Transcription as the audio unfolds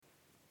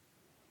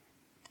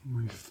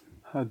We've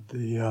had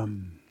this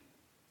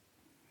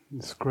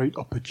great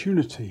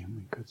opportunity,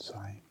 we could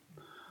say,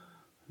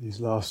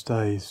 these last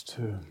days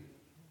to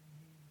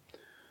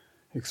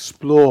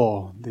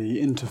explore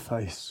the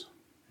interface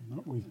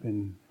that we've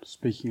been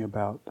speaking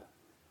about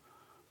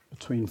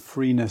between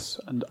freeness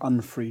and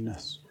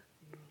unfreeness,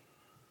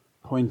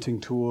 pointing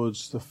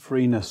towards the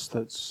freeness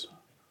that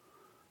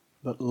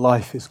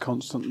life is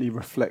constantly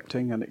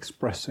reflecting and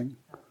expressing,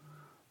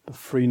 the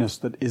freeness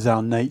that is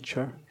our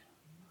nature,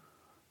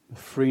 the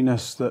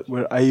freeness that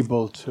we're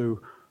able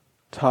to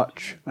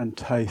touch and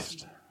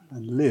taste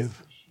and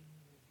live.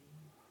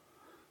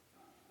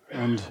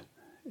 And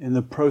in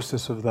the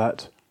process of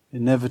that,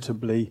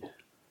 inevitably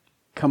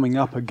coming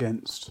up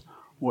against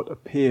what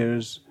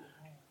appears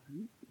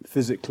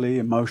physically,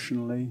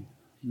 emotionally,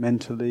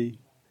 mentally,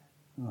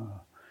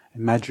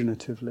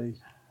 imaginatively,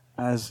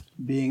 as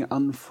being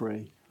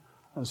unfree,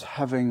 as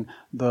having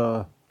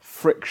the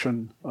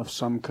friction of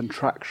some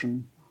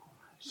contraction,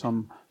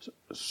 some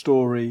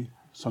story,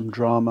 some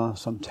drama,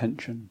 some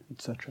tension,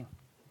 etc.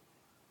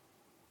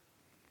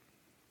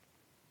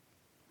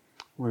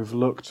 We've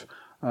looked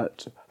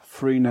at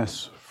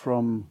freeness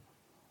from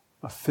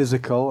a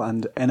physical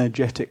and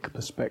energetic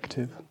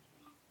perspective,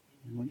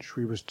 which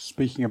we were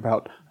speaking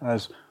about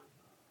as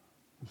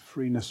the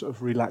freeness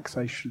of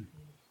relaxation.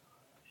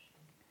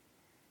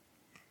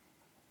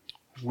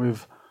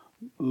 We've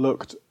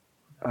looked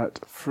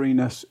at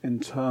freeness in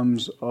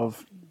terms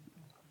of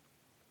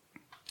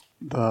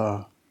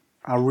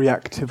our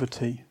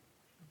reactivity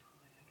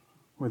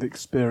with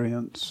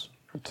experience,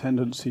 a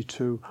tendency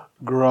to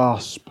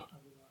grasp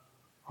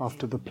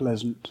after the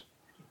pleasant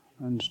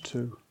and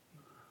to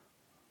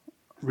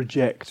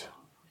reject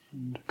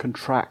and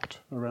contract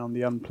around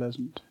the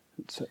unpleasant,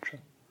 etc.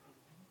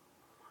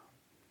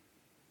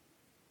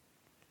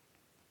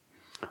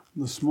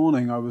 This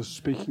morning I was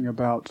speaking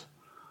about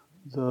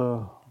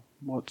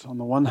what's on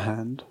the one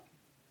hand,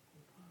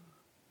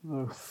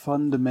 the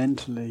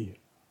fundamentally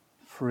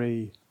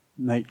free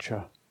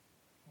nature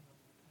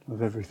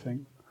of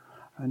everything,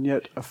 and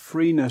yet a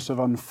freeness of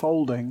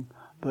unfolding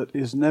that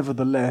is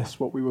nevertheless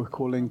what we were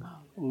calling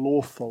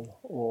lawful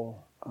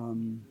or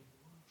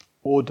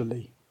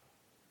orderly.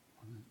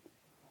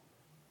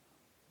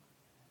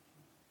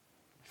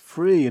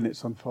 Free in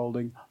its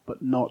unfolding,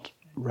 but not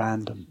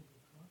random.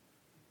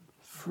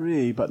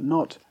 Free, but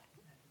not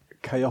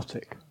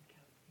chaotic.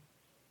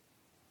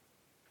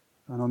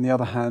 And on the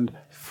other hand,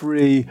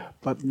 free,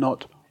 but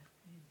not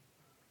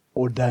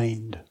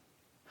ordained.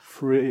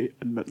 Free,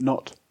 but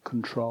not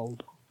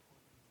controlled.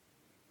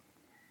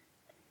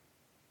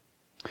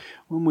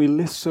 When we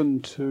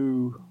listen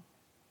to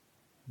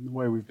the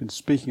way we've been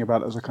speaking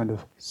about it as a kind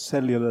of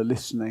cellular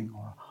listening,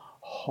 or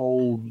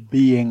whole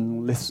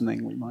being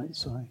listening, we might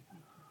say,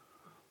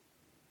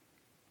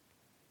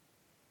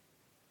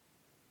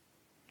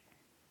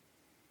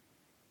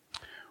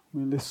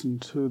 we listen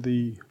to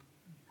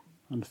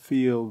and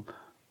feel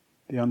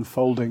the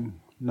unfolding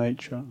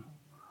nature.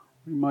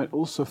 We might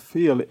also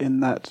feel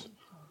in that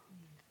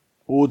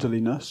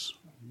orderliness,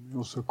 we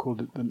also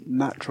called it the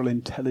natural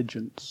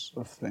intelligence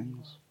of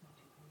things.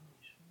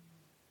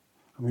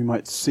 And we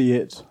might see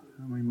it,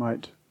 and we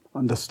might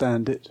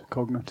understand it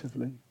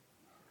cognitively.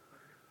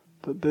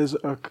 That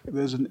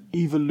there's an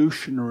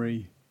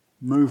evolutionary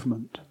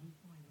movement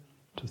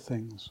to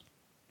things.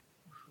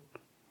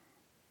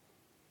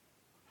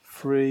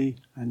 Free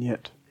and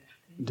yet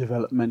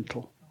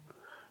developmental.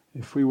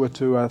 If we were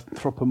to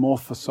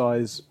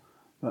anthropomorphize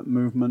that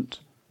movement,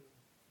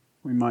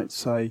 we might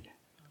say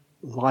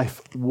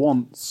life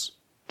wants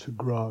to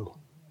grow.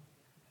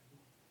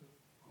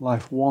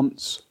 Life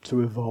wants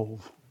to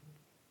evolve.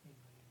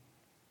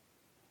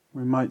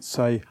 We might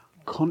say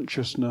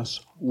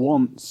consciousness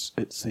wants,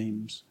 it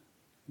seems.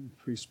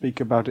 If we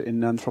speak about it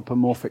in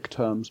anthropomorphic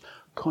terms,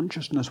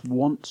 consciousness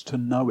wants to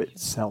know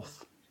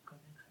itself.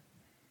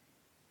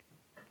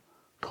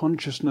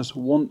 Consciousness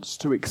wants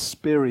to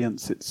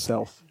experience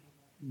itself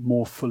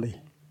more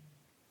fully,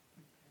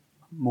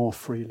 more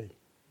freely.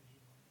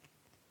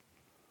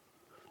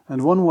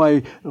 And one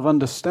way of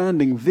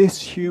understanding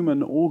this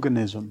human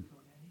organism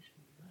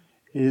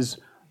is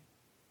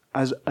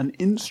as an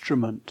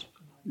instrument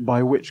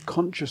by which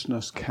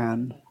consciousness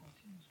can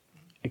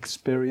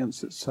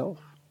experience itself,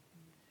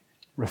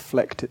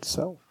 reflect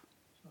itself,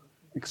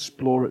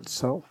 explore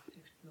itself,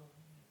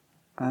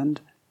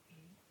 and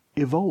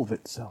evolve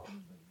itself.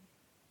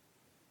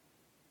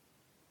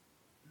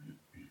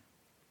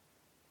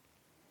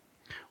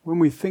 When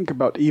we think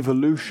about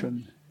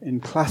evolution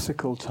in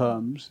classical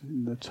terms,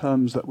 in the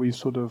terms that we've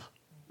sort of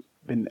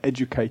been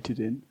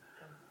educated in,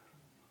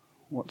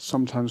 what's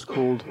sometimes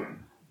called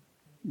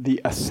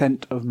the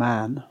ascent of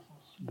man,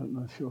 I don't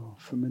know if you're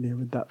familiar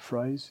with that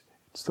phrase,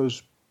 it's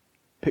those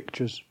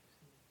pictures,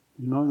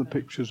 the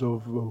pictures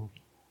of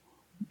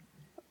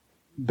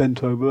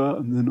bent over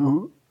and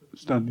then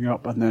standing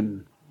up and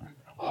then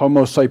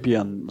Homo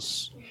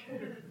sapiens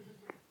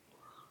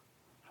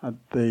at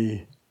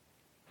the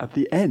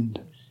end.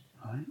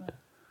 Right?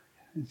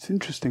 It's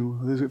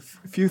interesting. There's a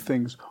few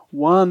things.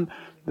 One,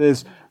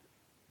 there's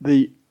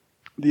the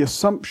the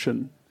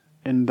assumption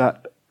in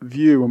that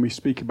view when we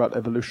speak about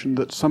evolution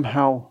that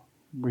somehow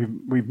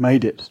we've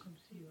made it.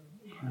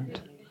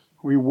 Right?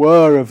 We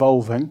were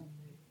evolving,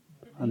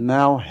 and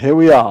now here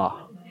we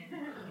are,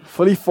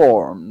 fully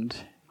formed,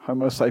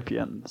 Homo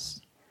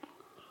sapiens.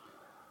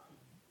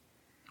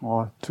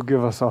 Or to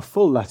give us our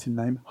full Latin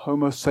name,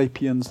 Homo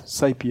sapiens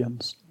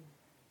sapiens.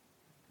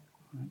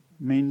 Right?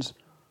 Means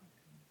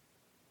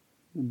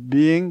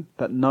being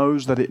that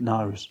knows that it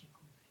knows.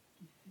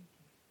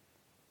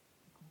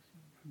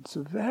 It's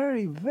a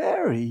very,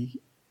 very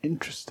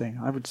interesting,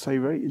 I would say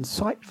very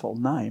insightful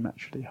name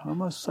actually,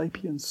 Homo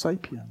sapiens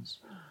sapiens.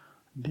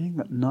 Being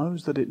that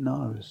knows that it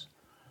knows.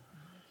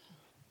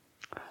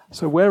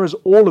 So whereas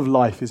all of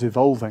life is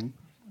evolving,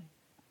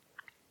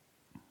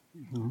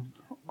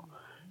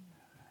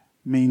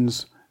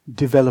 means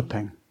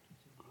developing,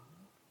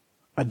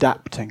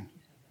 adapting,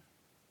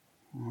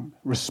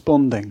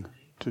 responding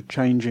to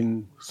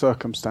changing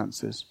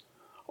circumstances,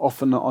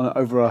 often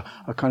over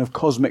a kind of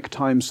cosmic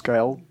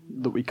timescale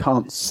that we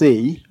can't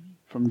see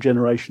from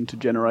generation to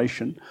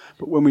generation,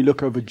 but when we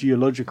look over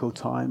geological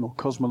time or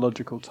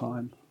cosmological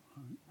time,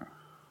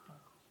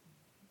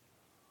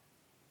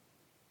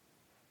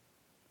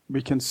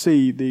 we can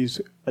see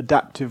these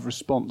adaptive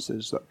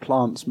responses that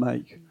plants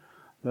make,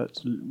 that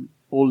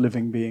all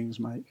living beings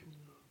make.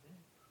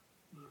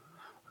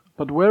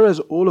 But whereas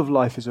all of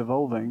life is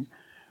evolving,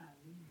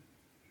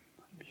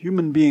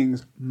 human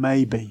beings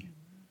maybe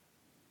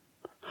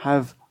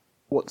have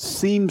what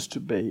seems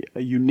to be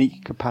a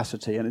unique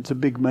capacity, and it's a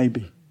big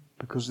maybe,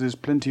 because there's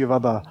plenty of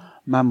other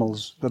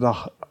mammals that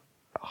are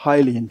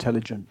highly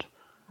intelligent,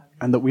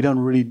 and that we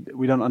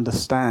don't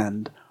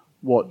understand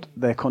what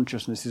their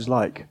consciousness is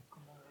like.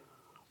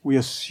 We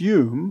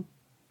assume,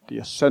 the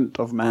ascent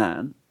of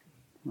man,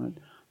 right,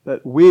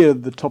 that we're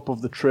the top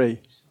of the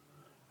tree.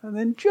 And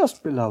then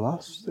just below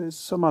us, there's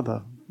some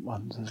other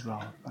ones as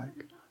well,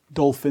 like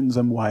dolphins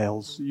and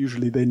whales.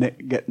 Usually they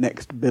get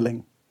next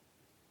billing.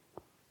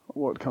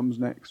 What comes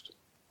next?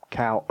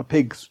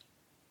 Pigs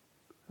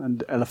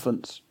and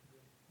elephants.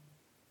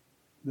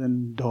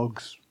 Then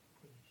dogs.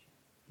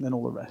 Then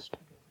all the rest.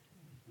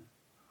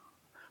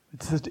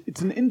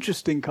 It's an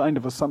interesting kind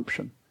of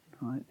assumption,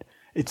 right?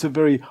 It's a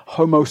very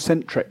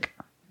homocentric,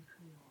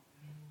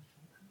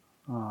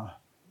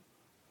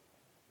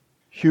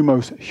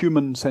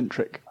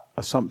 human-centric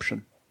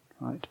assumption,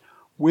 right?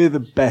 We're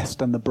the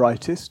best and the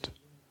brightest,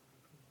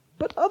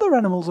 but other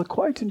animals are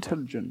quite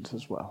intelligent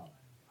as well.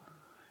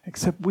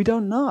 Except we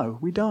don't know.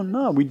 We don't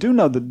know. We do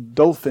know that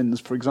dolphins,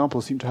 for example,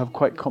 seem to have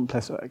quite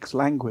complex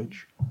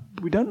language,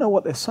 but we don't know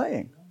what they're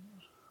saying.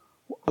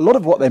 A lot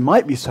of what they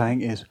might be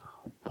saying is,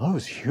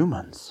 those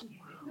humans,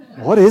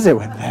 what is it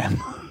with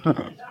them?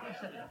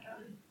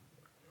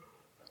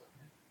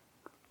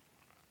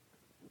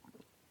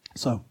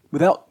 So,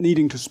 without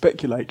needing to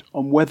speculate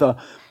on whether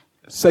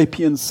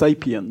sapiens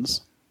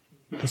sapiens,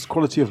 this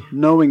quality of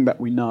knowing that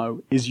we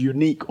know, is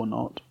unique or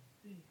not,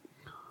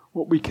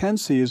 what we can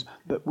see is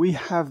that we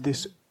have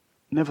this,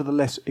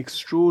 nevertheless,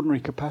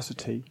 extraordinary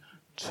capacity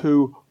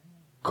to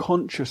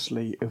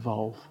consciously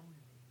evolve.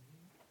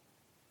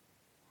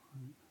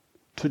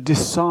 To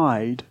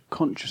decide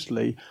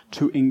consciously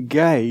to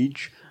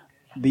engage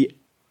the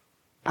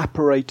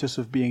apparatus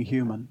of being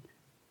human.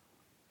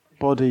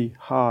 Body,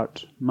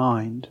 heart,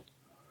 mind,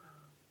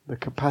 the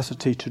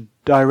capacity to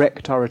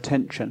direct our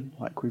attention,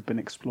 like we've been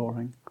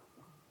exploring,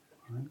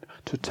 right?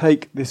 To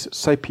take this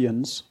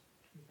sapiens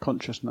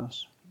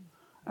consciousness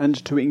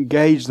and to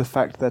engage the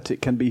fact that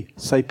it can be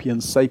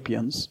sapiens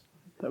sapiens,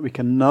 that we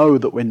can know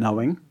that we're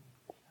knowing,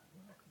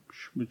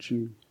 which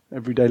in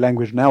everyday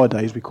language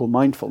nowadays we call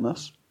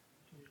mindfulness,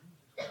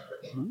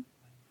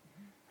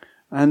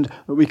 and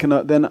that we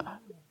can then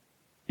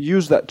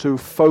use that to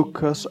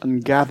focus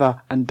and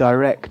gather and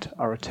direct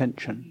our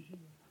attention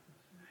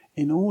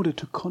in order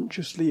to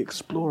consciously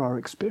explore our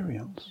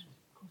experience.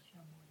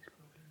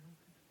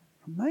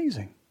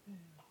 Amazing.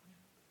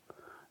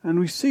 And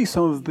we see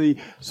some of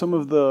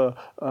the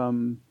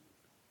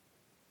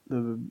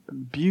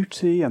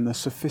beauty and the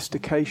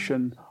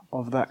sophistication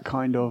of that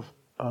kind of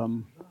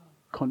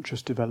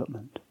conscious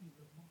development.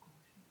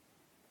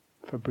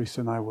 Fabrice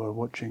and I were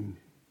watching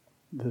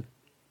the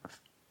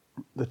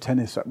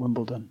tennis at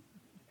Wimbledon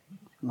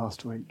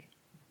last week.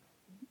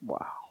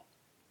 Wow.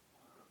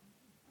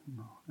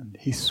 And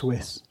he's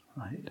Swiss,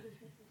 right?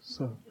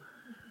 So,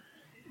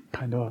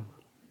 kind of,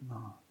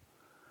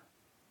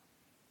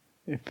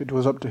 if it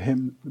was up to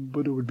him, the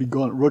Buddha would be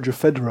gone. Roger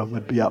Federer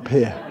would be up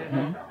here.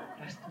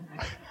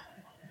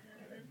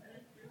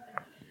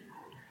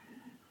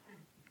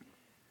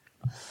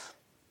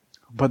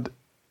 But,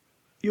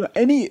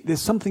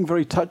 there's something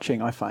very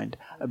touching, I find,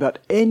 about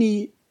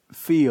any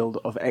field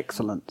of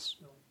excellence.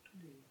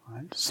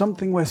 Right?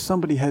 Something where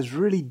somebody has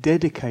really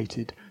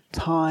dedicated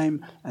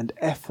time and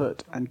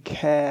effort and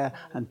care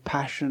and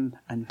passion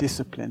and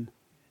discipline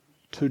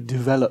to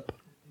develop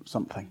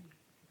something.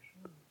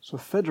 So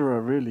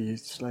Federer really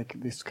is like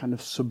this kind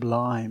of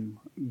sublime,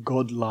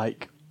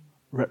 godlike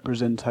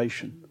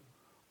representation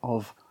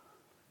of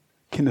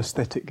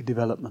kinesthetic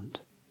development.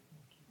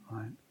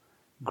 right?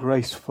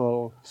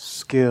 Graceful,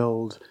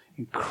 skilled,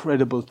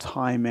 incredible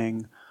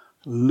timing,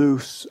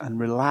 loose and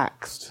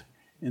relaxed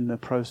in the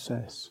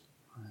process.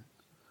 Right?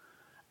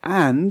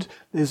 And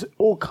there's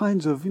all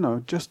kinds of,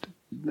 just,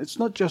 it's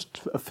not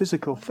just a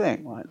physical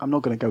thing, right? I'm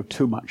not going to go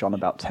too much on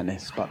about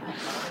tennis, but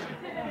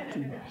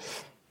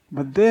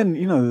then,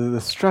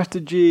 the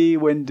strategy,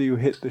 when do you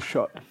hit the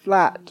shot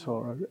flat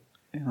or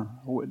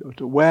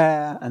to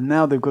where, and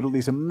now they've got all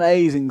these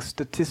amazing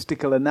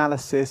statistical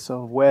analysis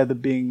of where the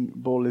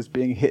ball is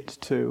being hit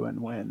to and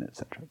when,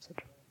 etc.,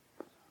 etc.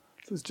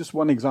 So it's just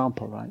one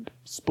example, right?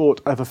 Sport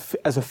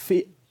is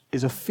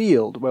a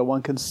field where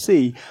one can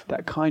see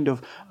that kind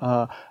of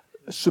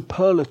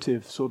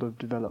superlative sort of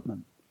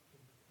development.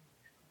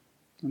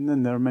 And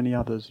then there are many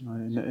others,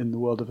 in the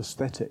world of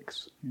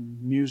aesthetics,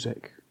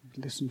 music.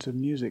 Listen to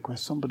music where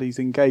somebody's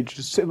engaged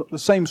the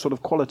same sort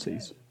of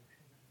qualities,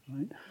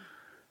 right?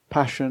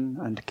 Passion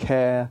and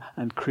care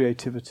and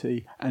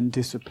creativity and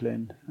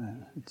discipline,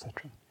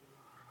 etc.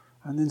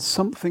 And then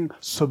something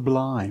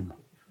sublime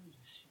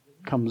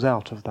comes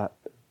out of that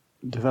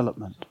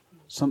development.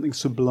 Something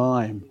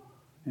sublime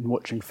in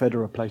watching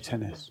Federer play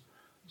tennis.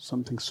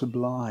 Something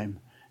sublime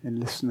in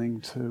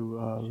listening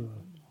to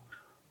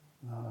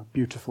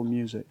beautiful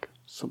music.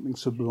 Something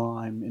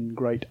sublime in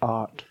great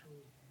art.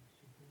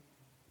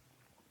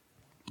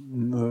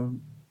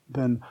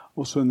 Then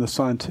also in the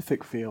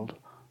scientific field,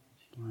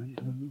 right?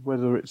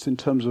 Whether it's in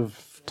terms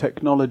of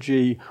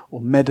technology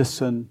or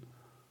medicine,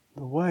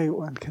 the way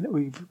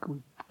we've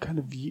kind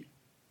of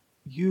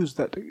used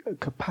that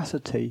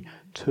capacity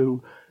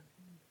to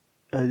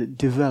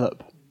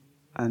develop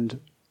and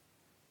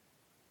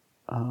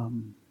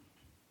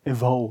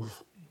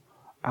evolve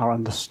our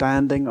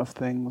understanding of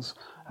things,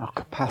 our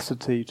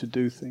capacity to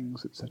do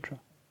things, etc.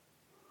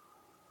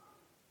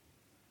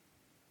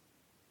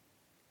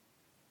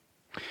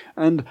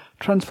 And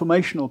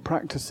transformational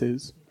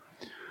practices,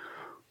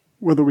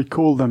 whether we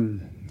call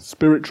them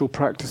spiritual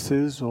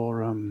practices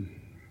or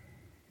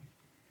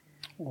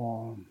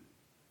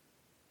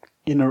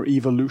inner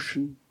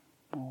evolution,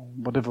 or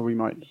whatever we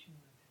might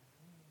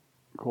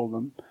call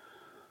them,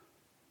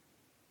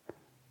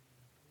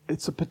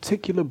 it's a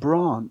particular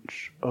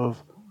branch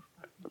of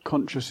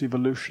conscious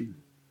evolution,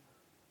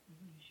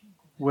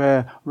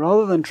 where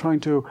rather than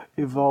trying to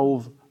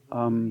evolve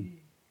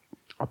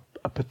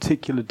a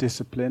particular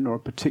discipline or a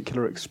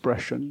particular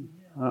expression,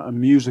 a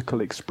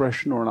musical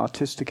expression or an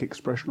artistic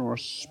expression or a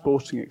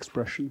sporting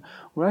expression,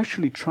 we're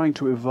actually trying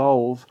to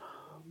evolve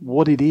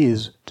what it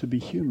is to be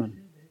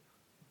human.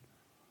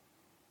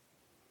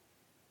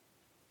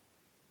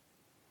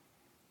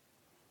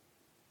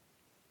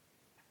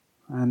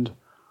 And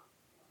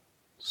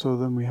so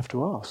then we have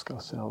to ask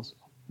ourselves,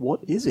 what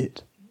is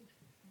it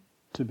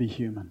to be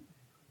human?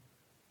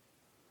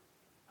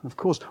 Of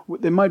course,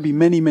 there might be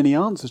many, many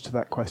answers to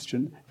that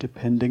question,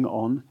 depending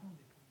on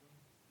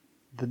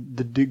the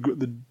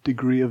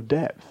degree of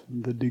depth,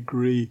 the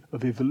degree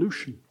of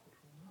evolution.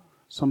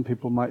 Some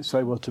people might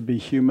say, well, to be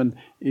human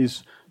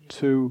is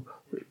to,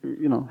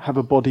 have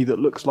a body that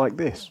looks like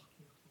this.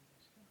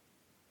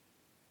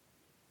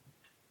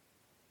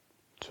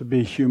 To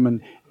be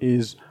human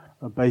is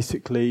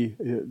basically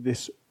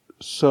this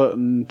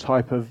certain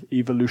type of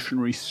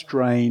evolutionary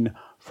strain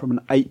from an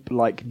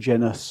ape-like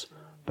genus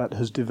that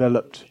has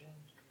developed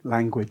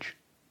language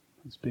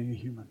as being a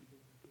human.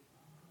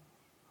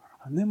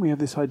 And then we have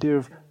this idea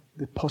of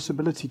the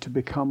possibility to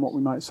become what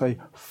we might say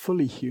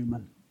fully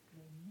human,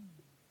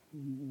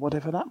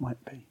 whatever that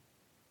might be.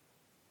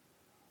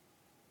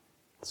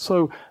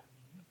 So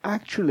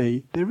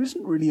actually there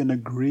isn't really an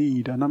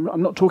agreed, and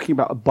I'm not talking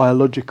about a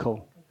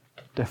biological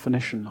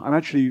definition, I'm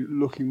actually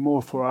looking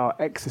more for our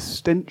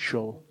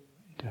existential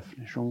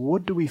definition.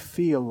 What do we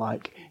feel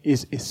like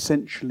is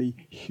essentially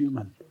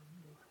human?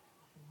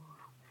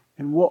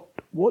 And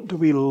what do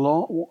we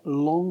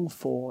long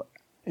for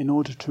in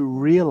order to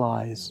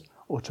realize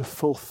or to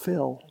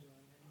fulfill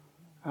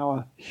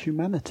our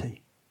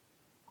humanity?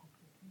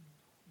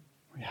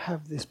 We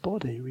have this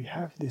body, we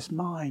have this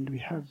mind, we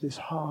have this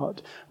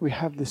heart, we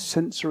have this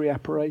sensory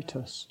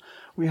apparatus,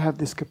 we have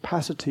this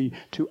capacity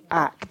to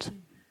act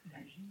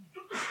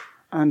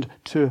and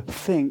to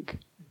think.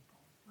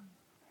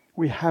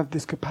 We have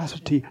this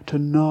capacity to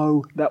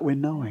know that we're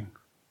knowing.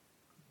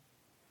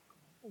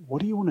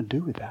 What do you want to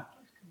do with that?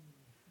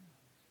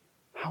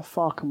 How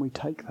far can we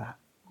take that?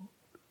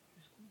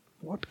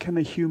 What can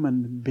a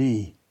human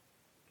be?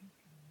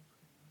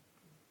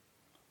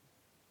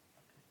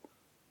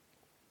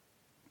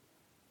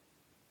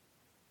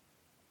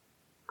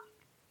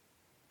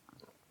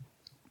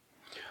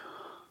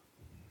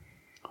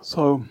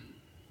 So,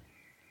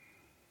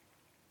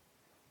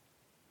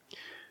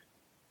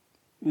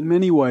 in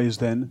many ways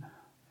then,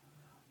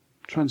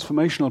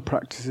 transformational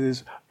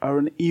practices are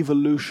an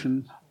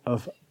evolution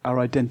of our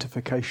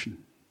identification.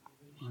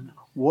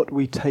 What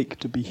we take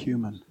to be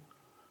human,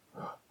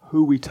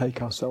 who we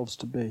take ourselves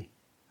to be.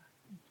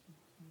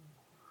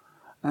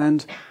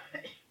 And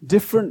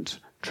different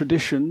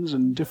traditions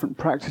and different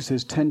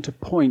practices tend to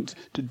point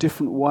to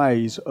different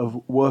ways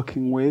of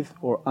working with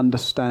or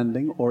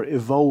understanding or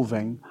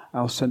evolving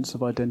our sense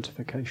of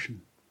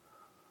identification.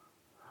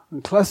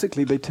 And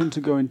classically, they tend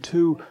to go in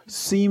two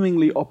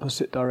seemingly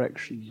opposite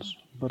directions.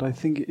 But I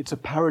think it's a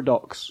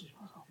paradox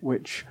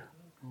which,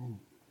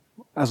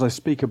 as I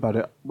speak about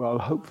it, I'll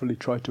hopefully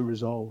try to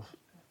resolve.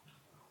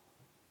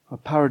 A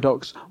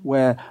paradox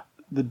where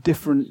the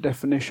different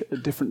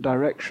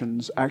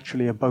directions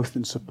actually are both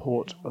in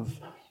support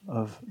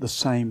of the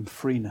same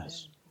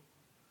freeness.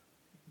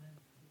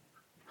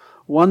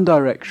 One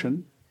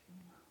direction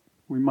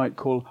we might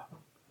call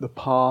the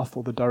path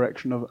or the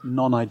direction of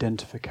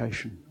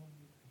non-identification.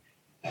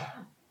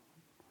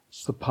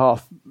 It's the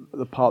part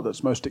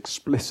that's most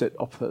explicit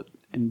of it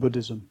in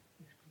Buddhism.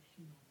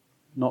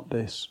 Not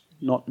this,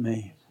 not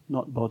me,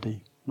 not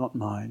body, not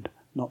mind,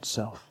 not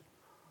self.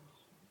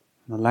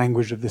 In the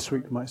language of this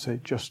week, we might say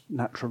just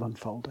natural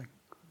unfolding.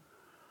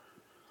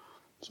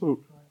 So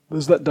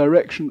there's that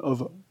direction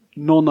of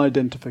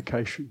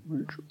non-identification,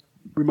 which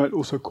we might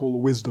also call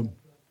wisdom,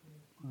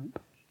 right?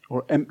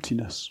 Or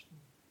emptiness,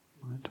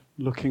 right?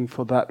 Looking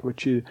for that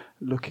which is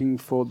looking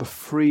for the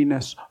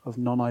freeness of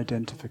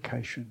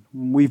non-identification.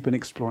 And we've been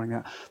exploring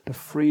that, the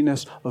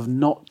freeness of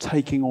not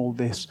taking all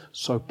this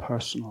so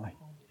personally,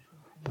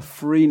 the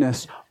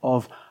freeness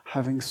of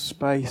having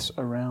space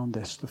around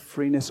this, the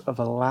freeness of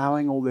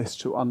allowing all this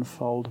to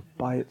unfold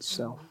by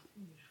itself.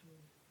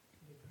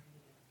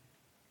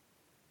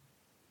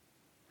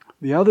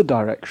 The other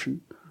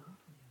direction,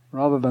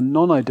 rather than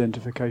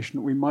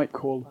non-identification, we might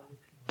call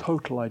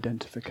total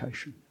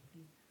identification.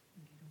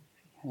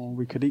 Or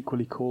we could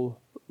equally call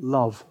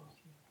love,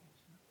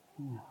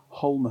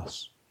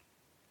 wholeness.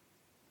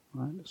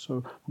 Right?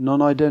 So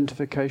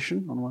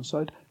non-identification on one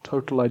side,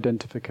 total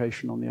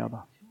identification on the other.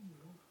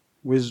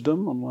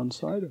 Wisdom on one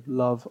side,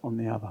 love on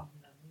the other.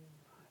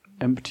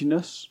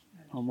 Emptiness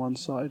on one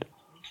side,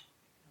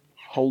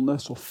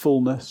 wholeness or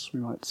fullness, we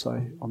might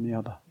say, on the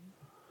other.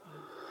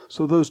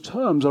 So those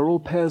terms are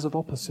all pairs of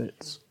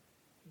opposites,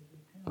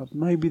 but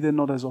maybe they're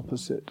not as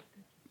opposite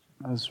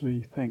as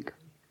we think.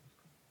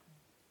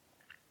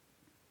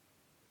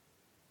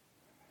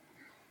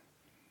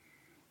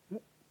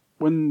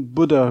 When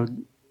Buddha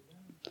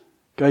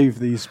gave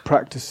these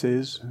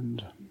practices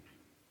and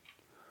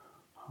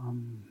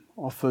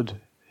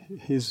offered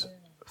his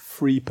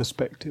free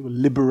perspective, a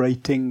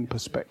liberating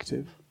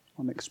perspective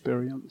on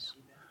experience,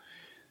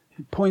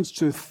 he points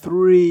to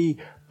three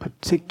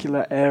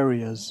particular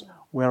areas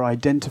where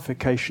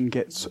identification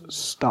gets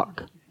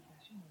stuck.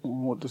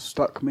 What does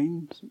stuck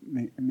mean?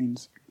 It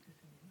means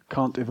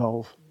can't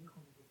evolve.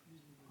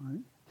 Right?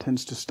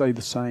 Tends to stay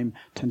the same,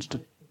 tends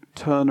to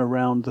turn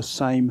around the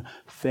same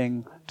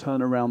thing,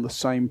 turn around the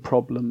same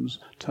problems,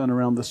 turn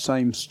around the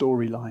same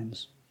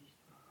storylines.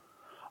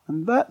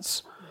 And there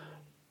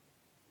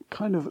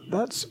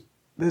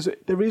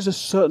is a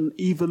certain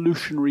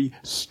evolutionary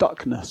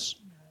stuckness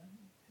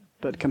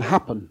that can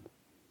happen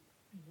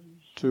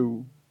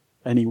to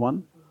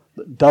anyone,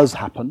 that does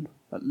happen,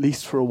 at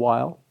least for a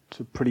while,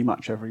 to pretty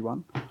much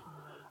everyone.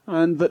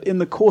 And that in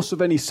the course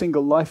of any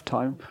single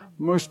lifetime,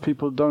 most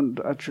people don't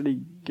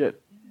actually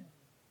get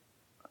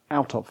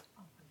out of.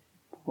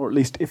 Or at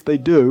least if they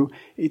do,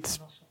 it's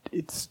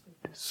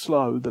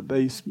slow, that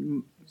they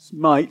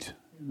might,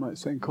 you might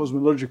say in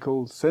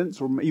cosmological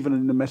sense, or even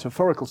in a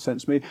metaphorical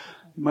sense,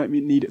 might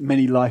need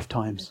many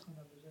lifetimes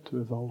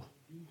to evolve.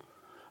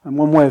 And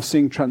one way of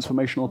seeing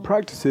transformational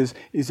practices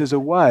is as a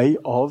way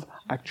of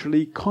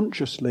actually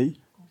consciously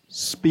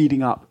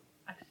speeding up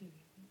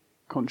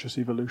conscious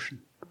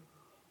evolution.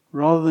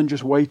 Rather than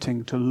just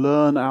waiting to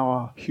learn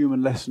our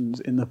human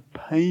lessons in the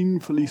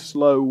painfully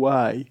slow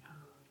way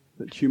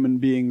that human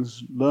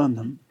beings learn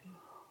them,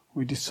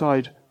 we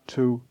decide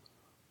to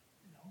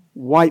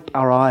wipe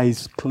our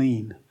eyes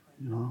clean,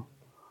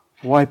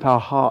 wipe our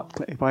heart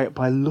clean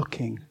by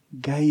looking,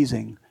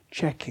 gazing,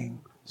 checking,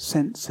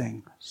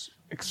 sensing,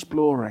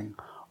 exploring,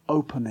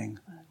 opening,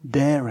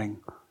 daring,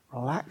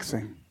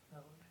 relaxing.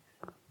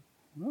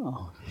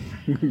 Oh,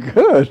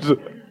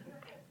 good.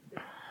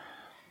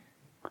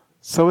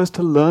 So as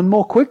to learn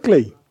more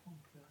quickly.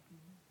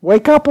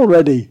 Wake up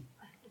already.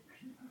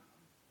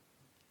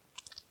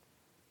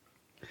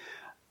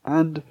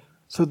 And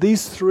so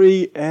these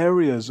three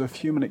areas of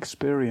human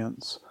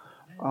experience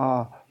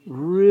are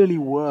really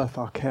worth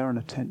our care and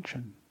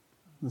attention.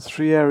 The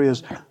three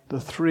areas, the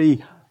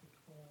three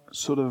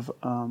sort of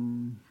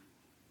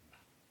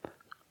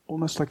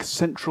almost like a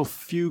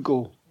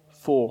centrifugal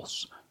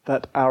force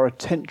that our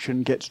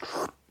attention gets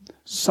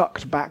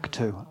sucked back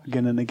to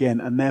again and again,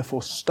 and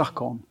therefore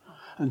stuck on,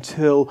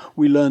 until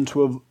we learn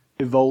to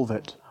evolve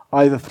it,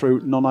 either through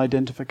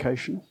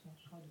non-identification,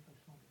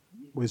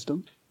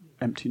 wisdom,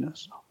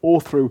 emptiness, or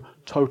through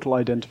total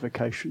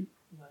identification,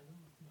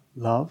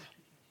 love,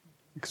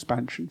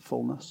 expansion,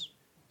 fullness,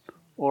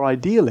 or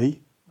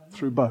ideally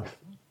through both.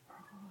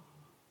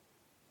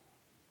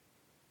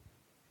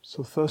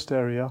 So first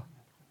area,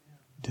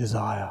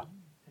 desire.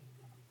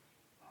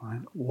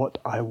 Right? What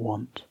I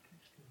want.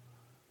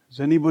 Is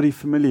anybody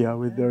familiar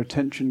with their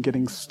attention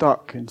getting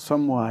stuck in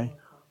some way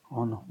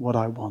on what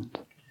I want?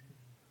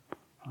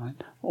 Right?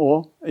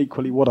 Or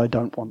equally what I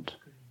don't want.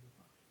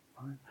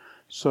 Right?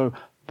 So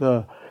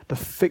the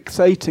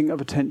fixating of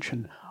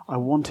attention, I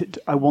want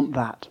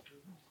that.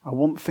 I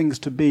want things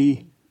to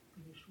be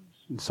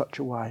in such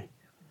a way.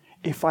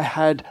 If I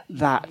had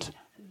that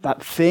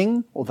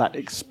thing or that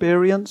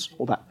experience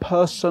or that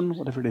person,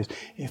 whatever it is,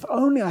 if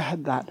only I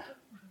had that,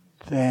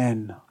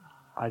 then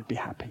I'd be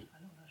happy.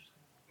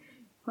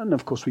 And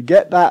of course we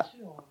get that.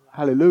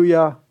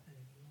 Hallelujah.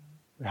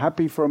 We're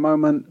happy for a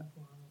moment.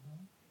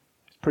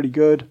 It's pretty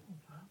good.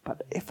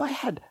 But if I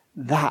had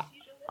that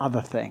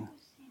other thing,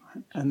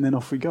 and then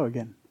off we go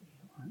again.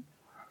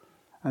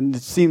 And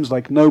it seems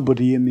like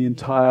nobody in the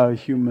entire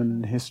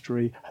human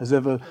history has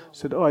ever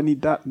said, I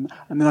need that, and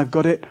then I've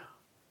got it,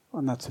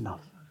 and that's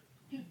enough.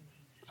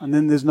 And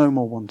then there's no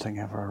more wanting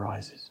ever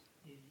arises.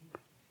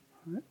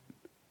 Right?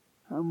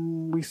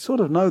 We sort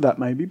of know that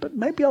maybe, but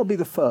maybe I'll be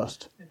the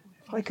first.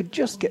 If I could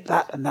just get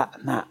that and that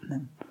and that. And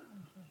then.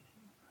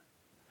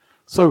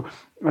 So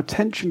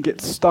attention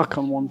gets stuck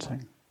on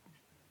wanting.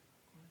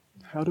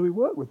 How do we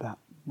work with that?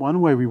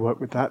 One way we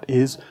work with that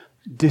is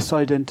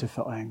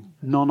disidentifying,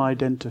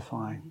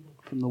 non-identifying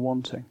from the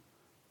wanting.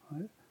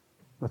 Right?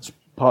 That's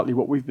partly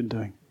what we've been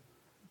doing.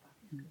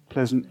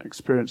 Pleasant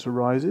experience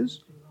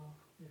arises.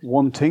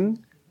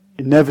 Wanting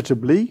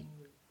inevitably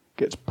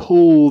gets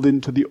pulled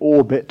into the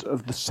orbit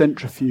of the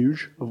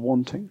centrifuge of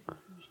wanting,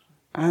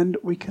 and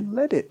we can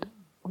let it.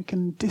 We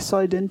can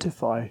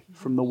disidentify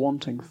from the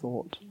wanting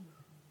thought.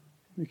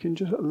 We can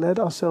just let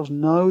ourselves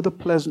know the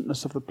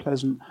pleasantness of the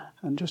pleasant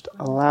and just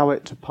allow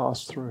it to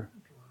pass through.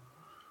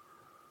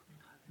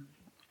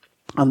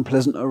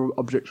 Unpleasant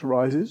object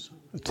arises.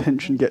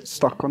 Attention gets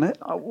stuck on it.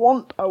 I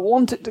want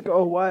it to go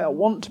away. I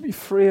want to be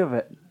free of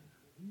it.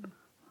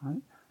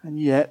 Right? And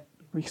yet,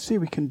 we see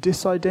we can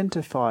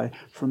disidentify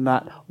from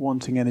that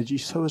wanting energy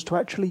so as to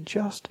actually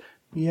just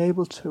be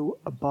able to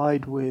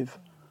abide with,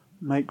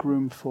 make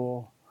room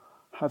for,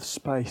 have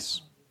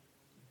space.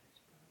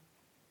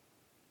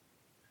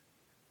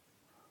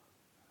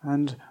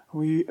 And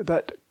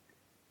that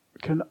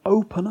can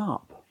open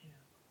up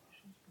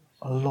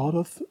a lot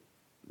of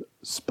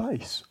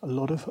space, a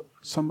lot of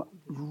some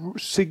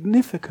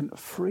significant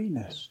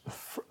freeness,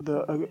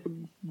 the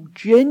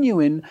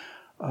genuine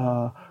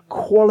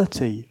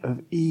quality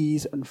of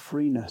ease and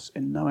freeness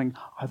in knowing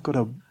I've got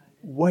a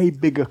way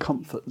bigger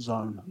comfort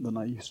zone than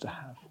I used to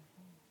have.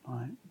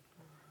 Right?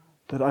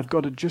 That I've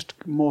got just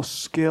more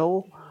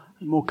skill,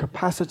 more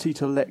capacity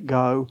to let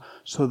go,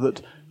 so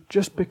that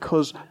just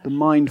because the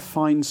mind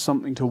finds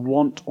something to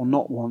want or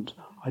not want,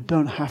 I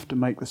don't have to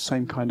make the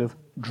same kind of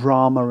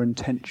drama and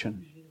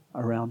tension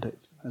around it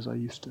as I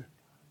used to.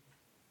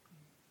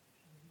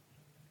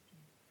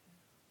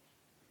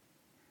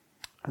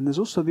 And there's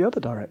also the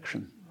other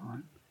direction,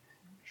 right?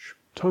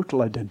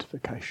 Total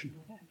identification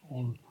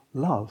or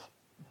love.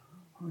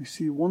 We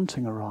see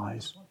wanting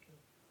arise.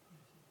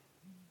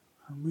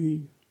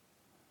 And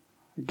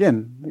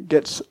it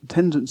gets a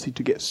tendency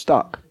to get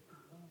stuck,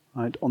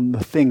 right, on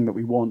the thing that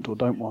we want or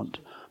don't want.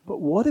 But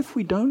what if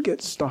we don't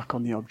get stuck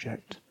on the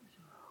object?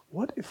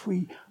 What if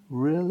we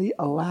really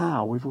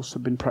allow, we've also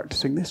been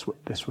practicing this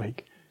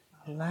week,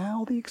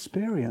 allow the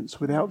experience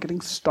without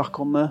getting stuck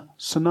on the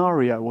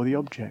scenario or the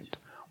object?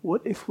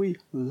 What if we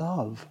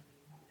love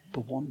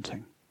the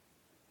wanting?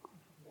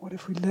 What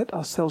if we let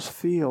ourselves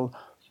feel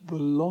the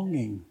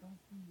longing,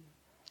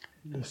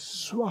 le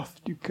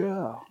soif du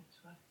cœur?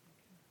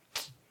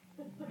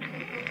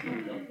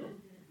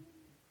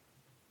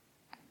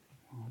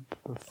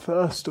 The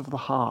thirst of the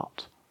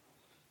heart.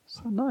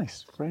 So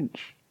nice,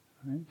 French.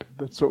 Right?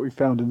 That's what we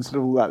found instead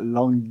of all that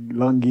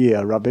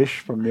languir rubbish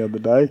from the other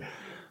day.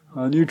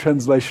 Our new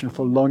translation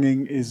for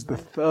longing is the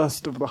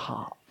thirst of the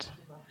heart.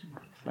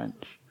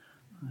 French.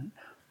 Right?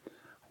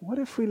 What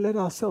if we let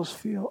ourselves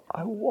feel,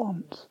 I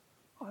want.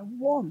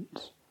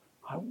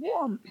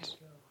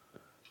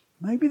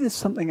 Maybe there's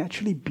something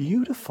actually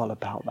beautiful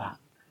about that.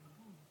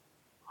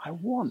 I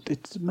want.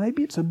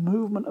 Maybe it's a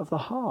movement of the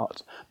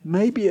heart.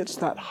 Maybe it's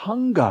that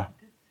hunger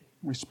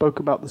we spoke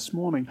about this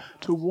morning,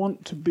 to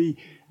want to be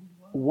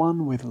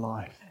one with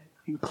life,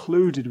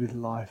 included with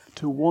life,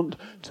 to want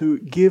to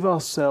give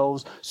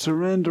ourselves,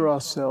 surrender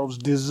ourselves,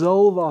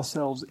 dissolve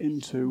ourselves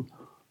into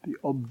the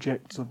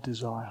objects of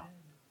desire.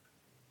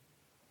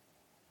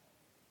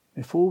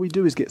 If all we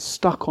do is get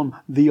stuck on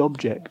the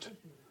object,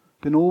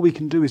 then all we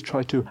can do is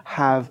try to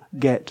have,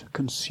 get,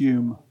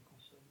 consume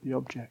the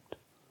object.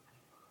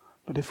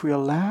 But if we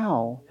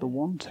allow the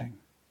wanting,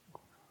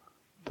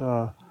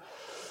 the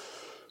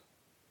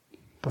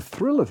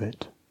thrill of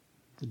it,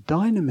 the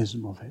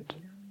dynamism of it,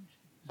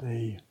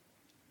 the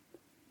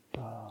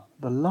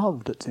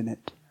love that's in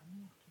it,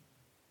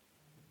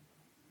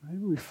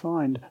 maybe we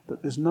find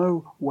that there's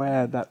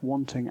nowhere that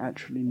wanting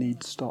actually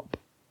needs stop.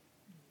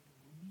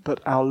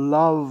 That our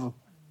love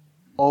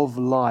of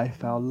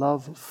life, our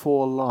love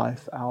for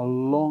life, our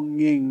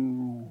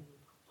longing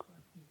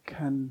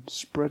can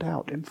spread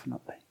out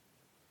infinitely.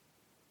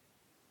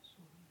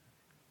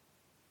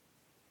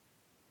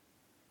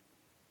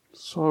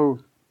 So,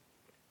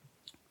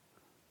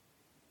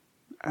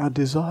 our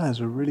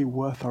desires are really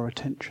worth our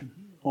attention.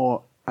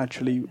 Or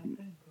actually,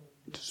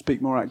 to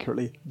speak more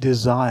accurately,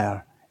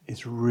 desire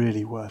is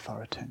really worth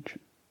our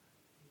attention.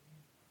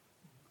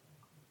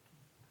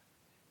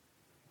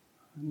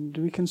 And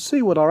we can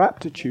see what our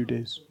aptitude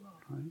is,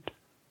 right?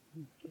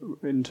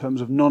 In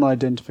terms of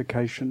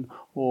non-identification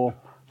or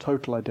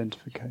total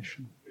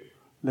identification.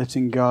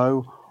 Letting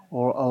go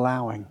or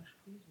allowing.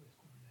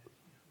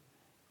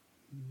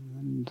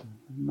 And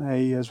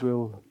may, as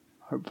we'll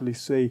hopefully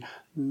see,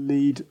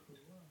 lead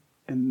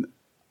in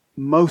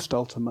most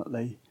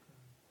ultimately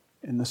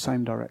in the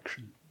same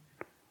direction.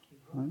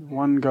 Right?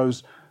 One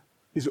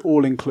is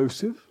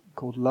all-inclusive,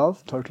 called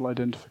love, total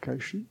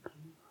identification.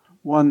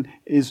 One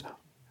is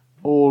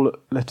all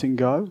letting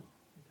go,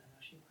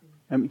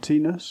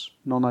 emptiness,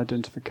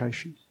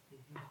 non-identification.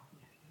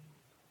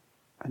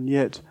 And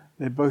yet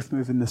they both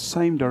move in the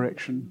same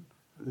direction,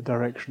 the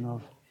direction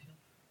of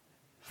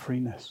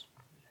freeness.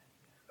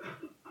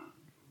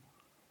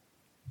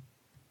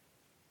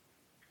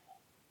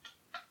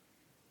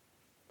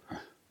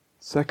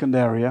 Second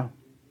area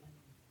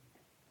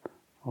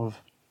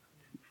of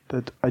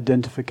that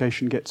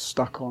identification gets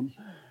stuck on,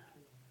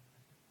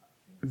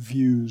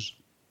 views.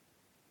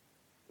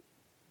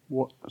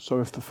 So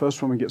if the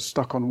first one we get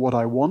stuck on what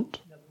I want,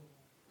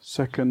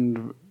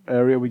 second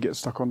area we get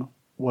stuck on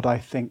what I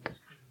think,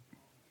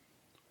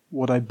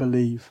 what I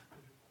believe,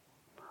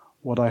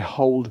 what I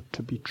hold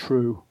to be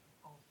true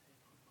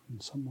in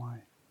some way.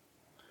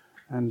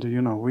 And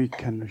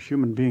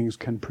human beings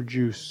can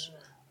produce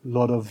a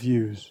lot of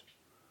views.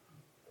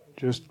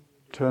 Just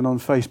turn on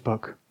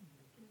Facebook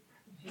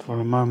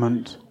for a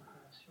moment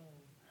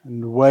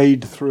and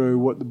wade through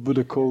what the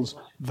Buddha calls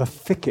the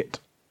thicket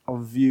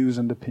of views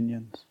and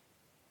opinions.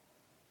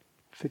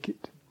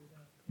 Thicket?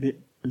 Les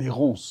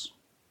ronces.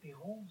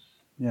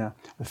 Yeah.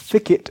 A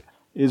thicket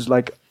is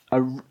like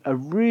a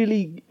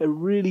really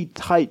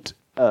tight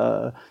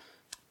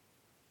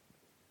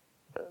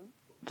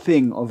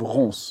thing of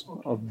ronces,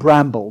 of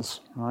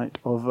brambles, right?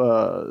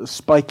 Of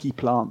spiky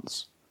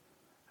plants.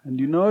 And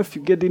if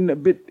you get in a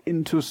bit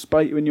into a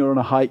spike when you're on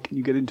a hike and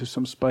you get into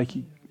some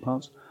spiky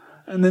plants,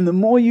 and then the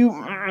more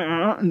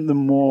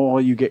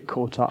you get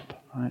caught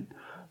up, right?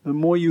 The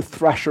more you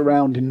thrash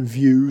around in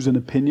views and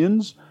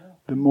opinions,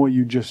 the more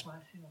you just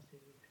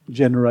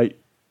generate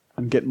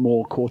and get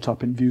more caught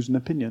up in views and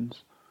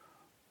opinions.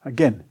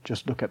 Again,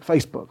 just look at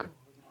Facebook.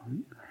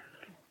 Right?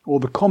 Or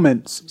the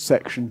comments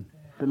section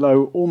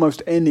below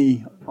almost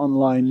any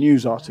online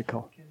news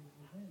article.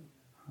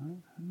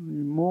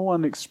 The more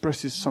one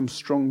expresses some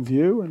strong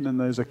view, and then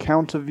there's a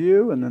counter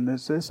view, and then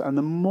there's this, and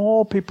the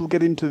more people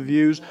get into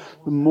views,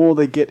 the more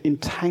they get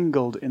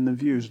entangled in the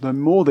views, the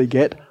more they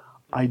get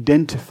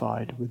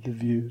identified with the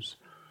views.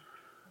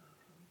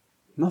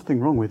 Nothing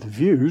wrong with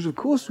views. Of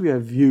course we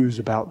have views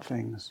about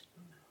things.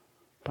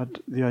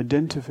 But the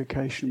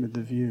identification with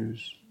the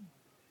views,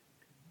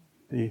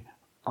 the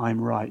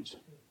I'm right,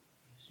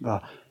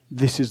 the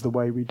this is the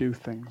way we do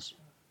things.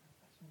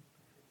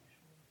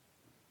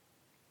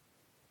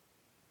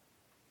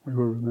 We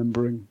were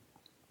remembering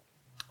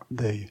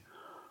the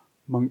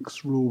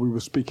monk's rule. We were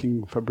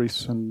speaking,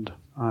 Fabrice and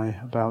I,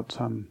 about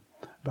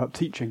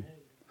teaching.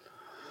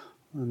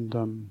 And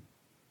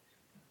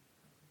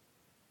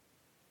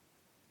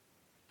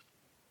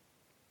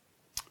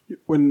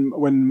when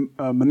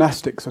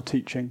monastics are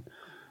teaching,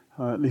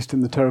 at least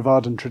in the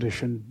Theravadan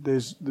tradition,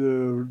 there's the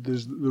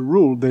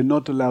rule they're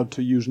not allowed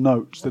to use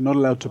notes. They're not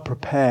allowed to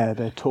prepare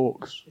their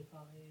talks.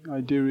 The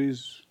idea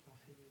is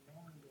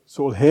it's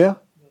all here.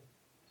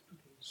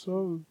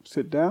 So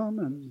sit down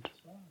and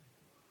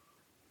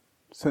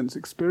sense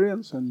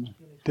experience and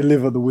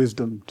deliver the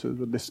wisdom to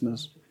the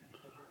listeners.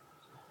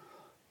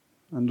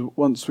 And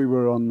once we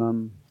were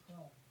on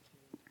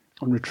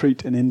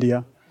retreat in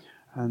India,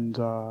 and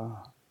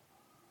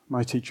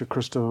my teacher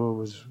Christopher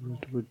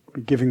would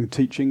be giving the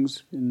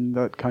teachings in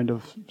that kind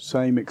of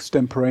same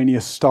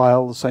extemporaneous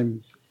style, the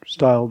same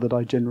style that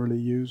I generally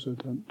use. I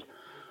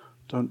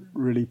don't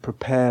really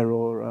prepare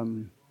or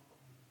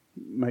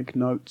make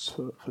notes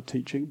for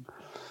teaching.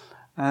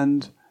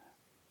 And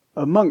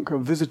a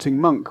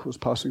visiting monk was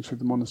passing through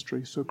the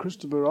monastery. So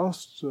Christopher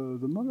asked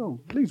the monk,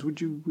 "Oh, please,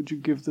 would you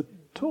give the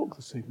talk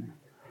this evening?"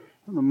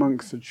 And the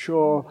monk said,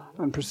 "Sure,"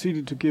 and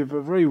proceeded to give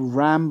a very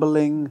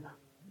rambling,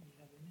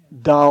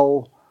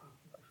 dull,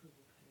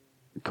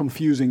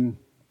 confusing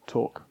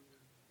talk.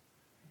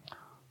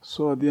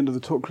 So at the end of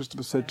the talk,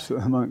 Christopher said to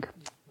the monk,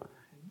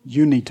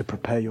 "You need to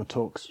prepare your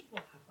talks."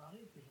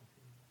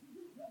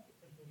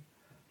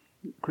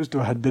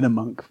 Christopher had been a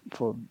monk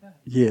for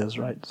years,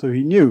 right? So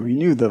he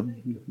knew the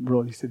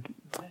rule. He said,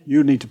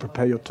 "You need to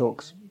prepare your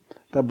talks."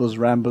 That was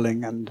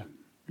rambling and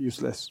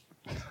useless,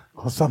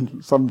 or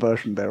some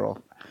version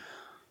thereof.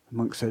 The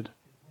monk said,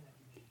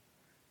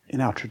 "In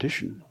our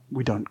tradition,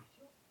 we don't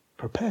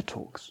prepare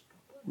talks.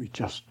 We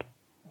just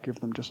give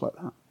them just like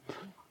that."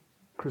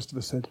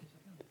 Christopher said,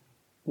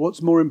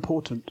 "What's more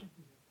important,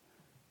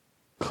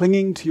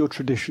 clinging to your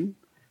tradition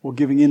or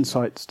giving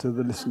insights to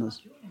the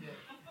listeners?"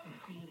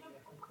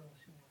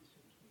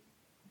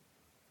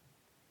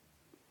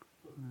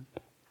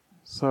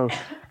 So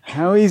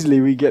how easily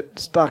we get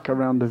stuck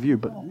around a view,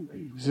 but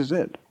this is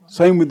it.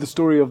 Same with the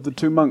story of the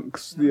two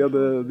monks the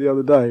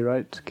other day,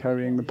 right?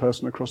 Carrying the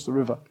person across the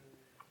river.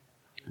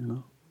 You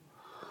know,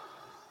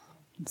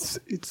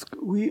 it's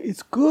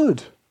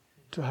good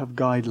to have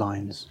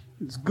guidelines.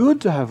 It's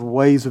good to have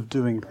ways of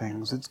doing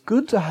things. It's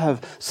good to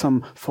have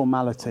some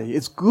formality.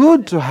 It's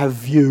good to have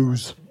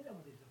views.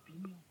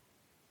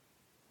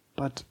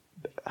 But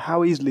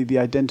how easily the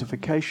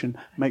identification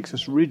makes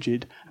us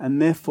rigid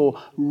and therefore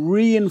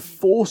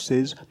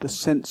reinforces the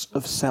sense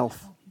of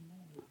self,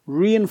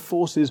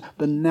 reinforces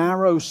the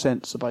narrow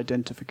sense of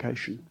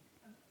identification.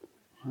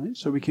 Right?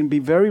 So we can be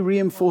very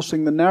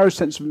reinforcing the narrow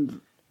sense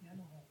of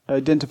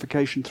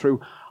identification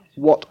through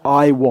what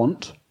I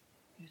want.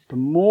 The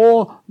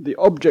more the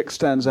object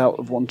stands out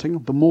of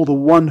wanting, the more the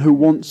one who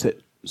wants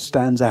it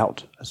stands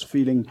out as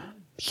feeling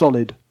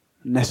solid,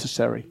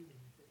 necessary.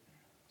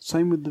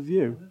 Same with the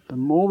view. The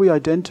more we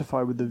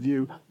identify with the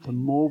view, the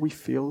more we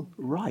feel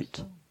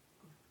right.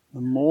 The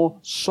more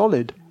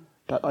solid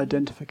that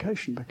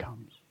identification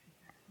becomes.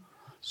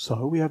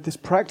 So we have this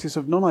practice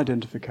of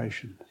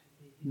non-identification,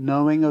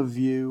 knowing a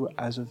view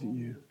as a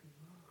view,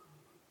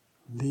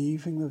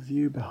 leaving the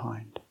view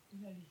behind.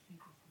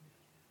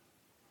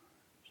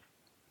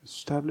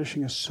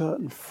 Establishing a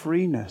certain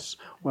freeness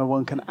where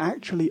one can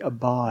actually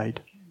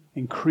abide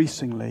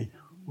increasingly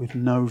with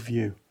no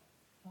view,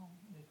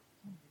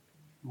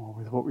 or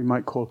with what we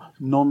might call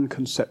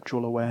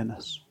non-conceptual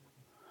awareness.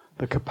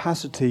 The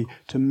capacity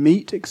to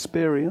meet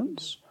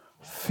experience,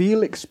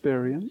 feel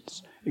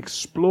experience,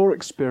 explore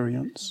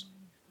experience,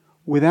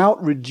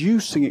 without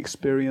reducing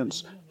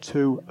experience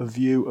to a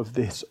view of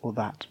this or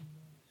that.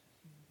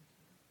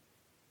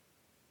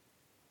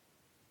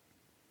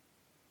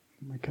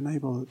 We can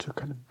able to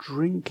kind of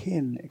drink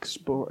in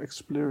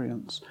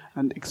experience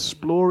and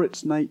explore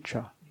its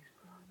nature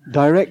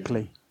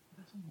directly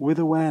with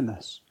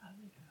awareness,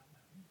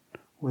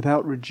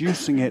 without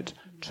reducing it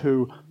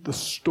to the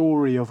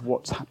story of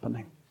what's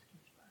happening.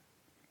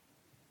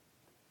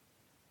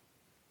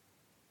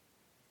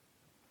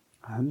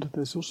 And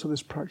there's also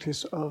this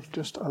practice of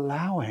just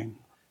allowing,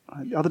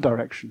 the other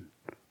direction,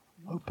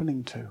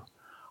 opening to,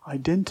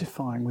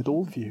 identifying with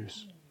all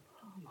views.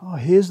 Oh,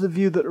 here's the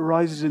view that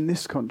arises in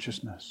this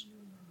consciousness.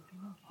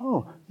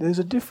 Oh, there's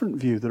a different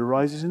view that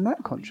arises in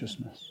that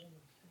consciousness.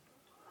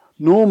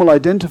 Normal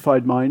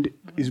identified mind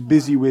is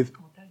busy with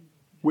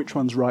which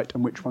one's right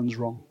and which one's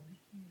wrong.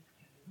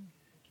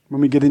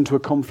 When we get into a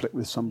conflict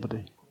with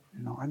somebody,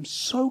 I'm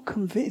so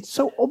convinced, it's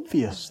so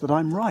obvious that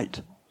I'm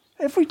right.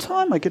 Every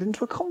time I get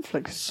into a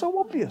conflict, it's so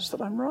obvious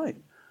that I'm right.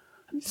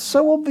 And it's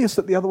so obvious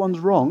that the other one's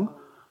wrong.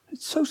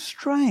 It's so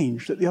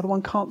strange that the other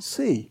one can't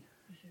see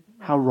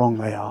how wrong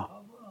they are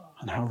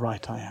and how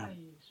right I am.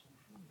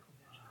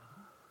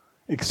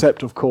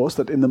 Except, of course,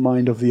 that in the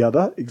mind of the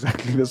other,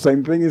 exactly the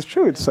same thing is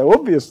true. It's so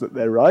obvious that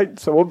they're right,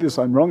 so obvious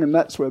I'm wrong, and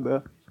that's where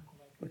the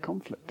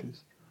conflict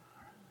is.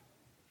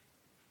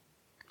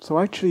 So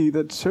actually,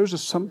 that shows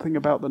us something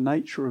about the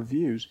nature of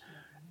views.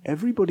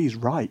 Everybody's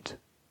right.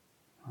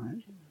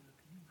 Right?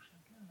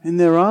 In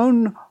their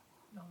own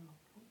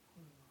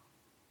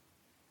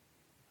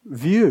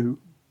view,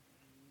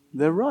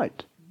 they're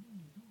right.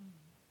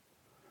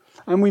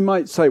 And we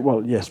might say,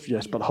 well, yes,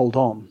 but hold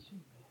on.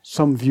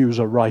 Some views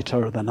are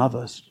righter than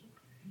others.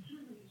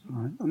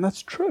 Right? And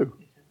that's true.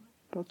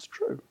 That's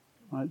true.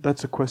 Right?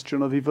 That's a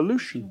question of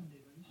evolution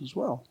as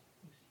well.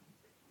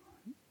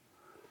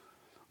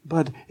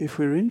 But if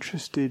we're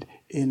interested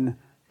in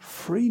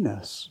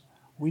freeness,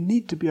 we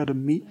need to be able to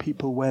meet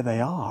people where they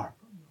are.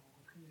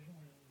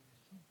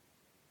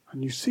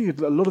 And you see a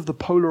lot of the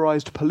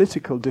polarized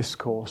political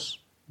discourse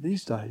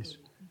these days,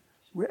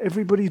 where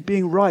everybody's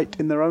being right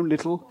in their own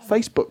little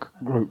Facebook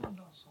group,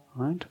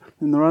 right?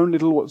 In their own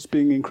little, what's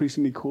being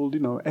increasingly called,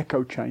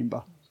 echo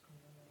chamber.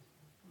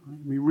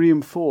 We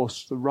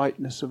reinforce the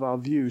rightness of our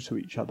view to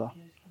each other.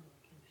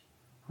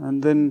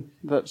 And then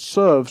that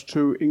serves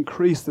to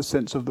increase the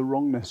sense of the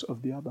wrongness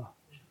of the other.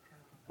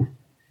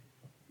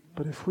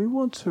 But if we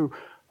want to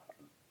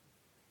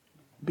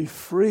be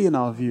free in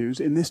our views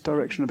in this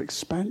direction of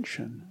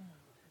expansion,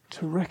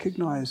 to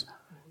recognize,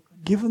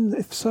 given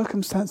if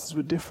circumstances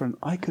were different,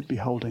 I could be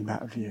holding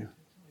that view.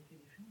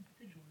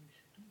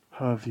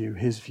 Her view,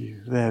 his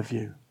view, their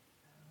view.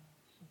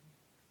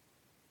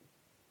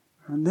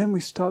 And then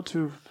we start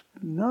to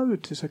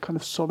notice a kind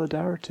of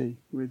solidarity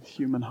with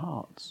human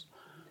hearts.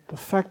 The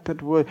fact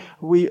that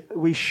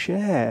we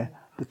share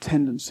the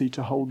tendency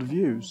to hold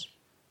views.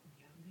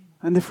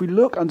 And if we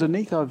look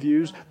underneath our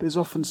views, there's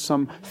often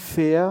some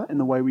fear in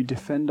the way we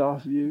defend our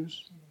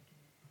views.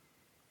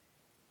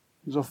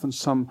 There's often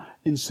some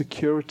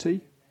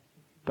insecurity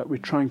that we're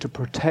trying to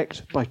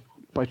protect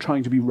by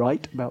trying to be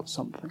right about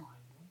something.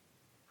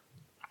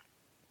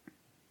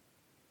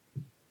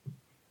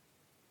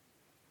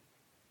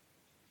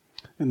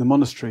 In the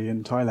monastery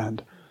in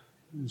Thailand,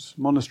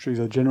 monasteries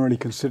are generally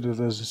considered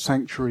as a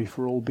sanctuary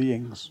for all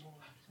beings.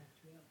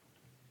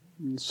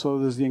 And so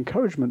there's the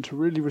encouragement to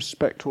really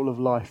respect all of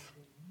life.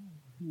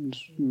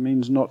 It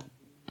means not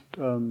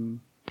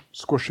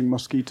squashing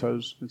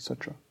mosquitoes,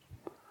 etc.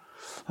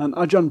 And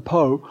Ajahn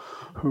Po,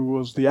 who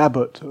was the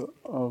abbot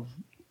of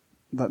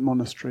that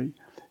monastery,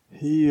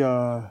 he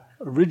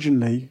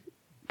originally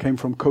came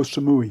from Koh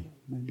Samui.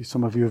 Maybe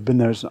some of you have been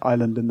there. It's an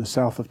island in the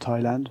south of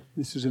Thailand.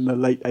 This is in the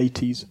late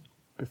 80s,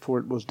 before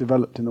it was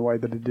developed in the way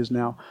that it is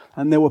now.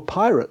 And there were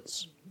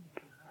pirates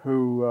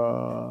who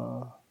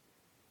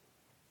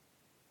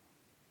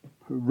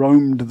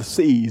roamed the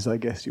seas, I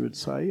guess you would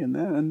say,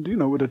 and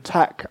would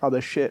attack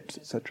other ships,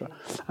 etc.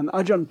 And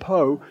Ajahn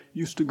Po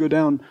used to go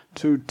down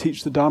to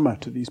teach the Dharma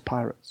to these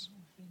pirates.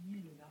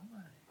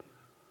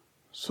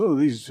 So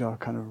these are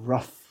kind of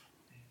rough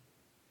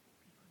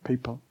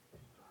people.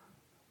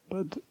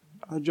 But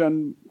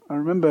Ajahn, I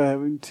remember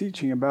having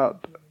teaching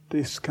about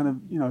this kind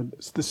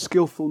of, the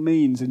skillful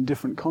means in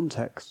different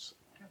contexts.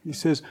 He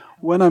says,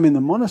 when I'm in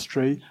the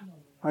monastery,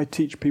 I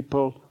teach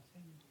people.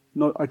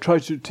 I try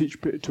to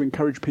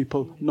encourage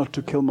people not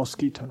to kill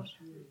mosquitoes.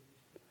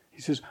 He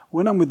says,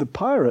 when I'm with the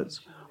pirates,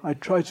 I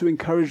try to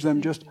encourage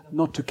them just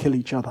not to kill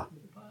each other.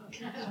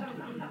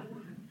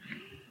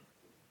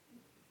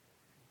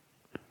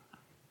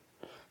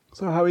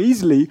 So how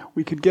easily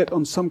we could get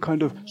on some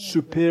kind of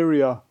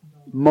superior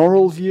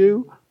moral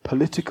view,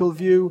 political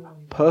view,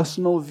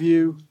 personal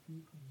view,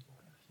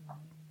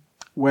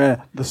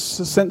 where the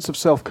sense of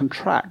self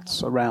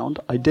contracts around,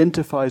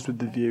 identifies with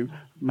the view,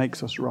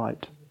 makes us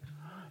right.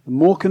 The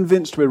more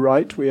convinced we're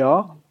right we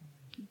are,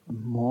 the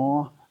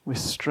more we're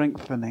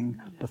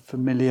strengthening the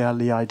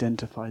familiarly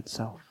identified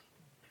self.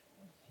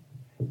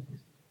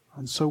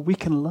 And so we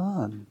can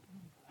learn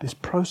this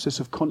process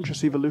of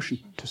conscious evolution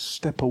to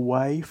step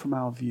away from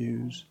our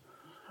views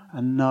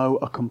and know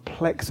a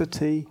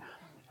complexity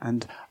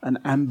and an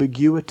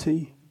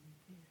ambiguity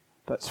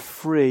that's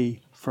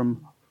free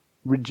from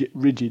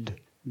rigid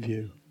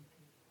view.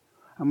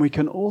 And we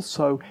can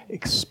also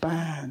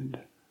expand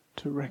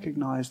to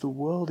recognize the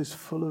world is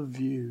full of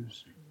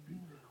views.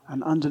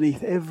 And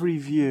underneath every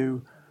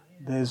view,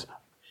 there's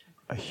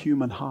a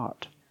human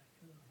heart.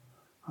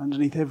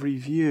 Underneath every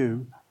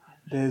view,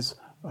 there's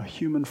a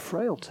human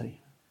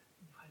frailty.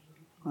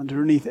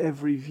 Underneath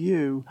every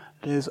view,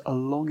 there's a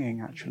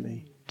longing,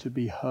 actually, to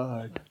be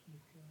heard,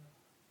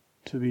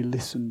 to be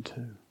listened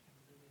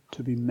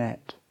to be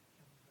met,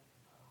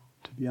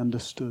 to be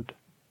understood.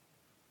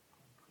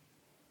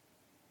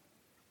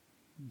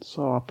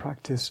 So our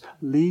practice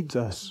leads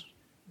us,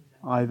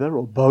 either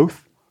or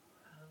both,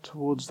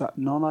 towards that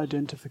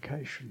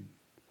non-identification,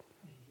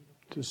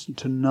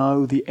 to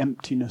know the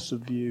emptiness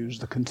of views,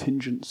 the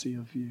contingency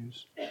of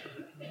views,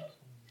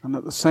 and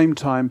at the same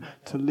time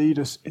to lead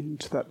us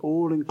into that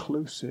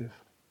all-inclusive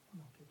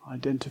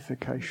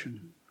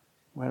identification,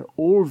 where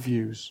all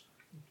views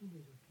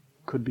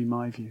could be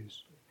my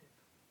views,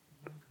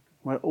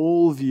 where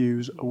all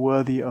views are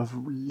worthy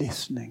of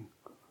listening.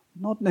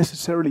 Not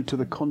necessarily to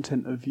the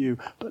content of view,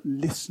 but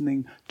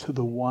listening to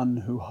the one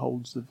who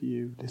holds the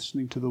view,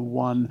 listening to the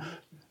one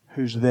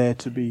who's there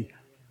to be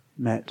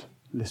met,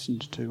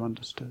 listened to,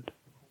 understood.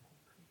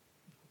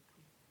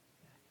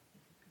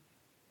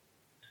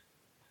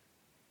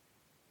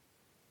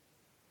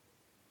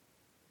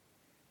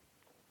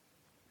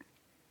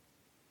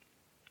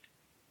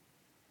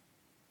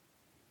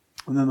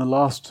 And then the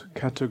last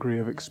category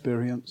of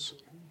experience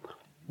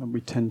that we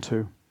tend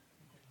to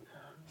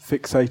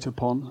fixate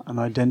upon and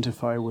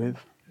identify with,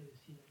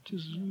 which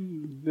is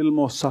a little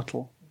more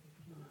subtle,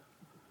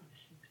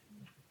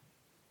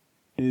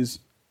 is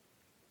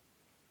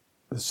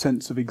a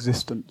sense of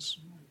existence.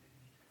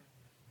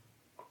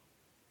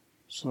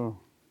 So,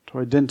 to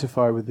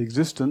identify with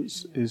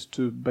existence is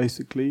to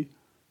basically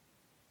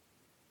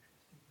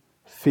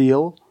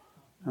feel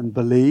and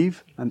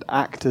believe and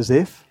act as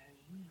if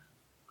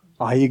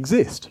I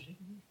exist.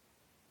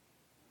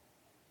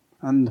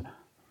 And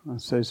I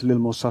say it's a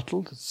little more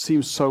subtle. It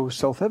seems so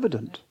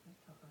self-evident.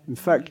 In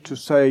fact, to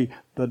say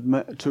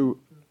that to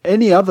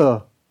any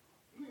other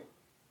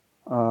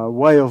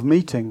way of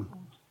meeting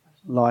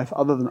life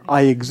other than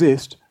I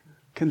exist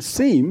can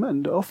seem,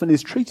 and often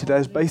is treated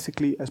as,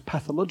 basically as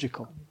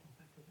pathological,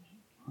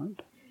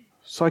 right?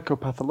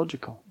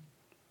 Psychopathological.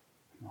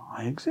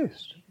 I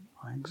exist.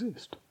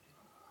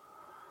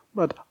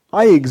 But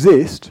I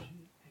exist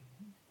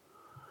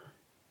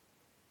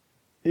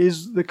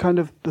is the kind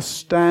of the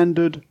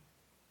standard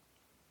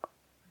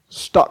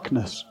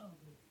stuckness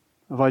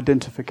of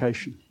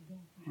identification.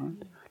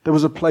 Right? There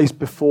was a place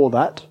before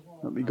that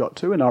we got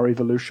to in our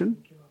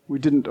evolution. We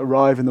didn't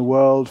arrive in the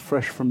world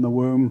fresh from the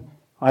womb.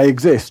 I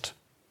exist.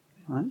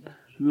 Right?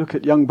 Look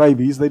at young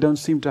babies, they don't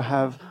seem to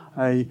have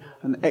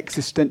an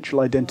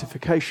existential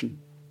identification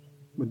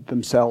with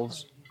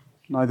themselves,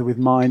 neither with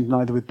mind,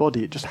 neither with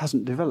body. It just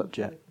hasn't developed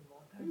yet.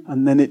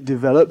 And then it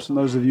develops, and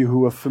those of you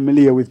who are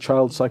familiar with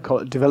child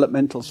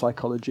developmental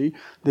psychology,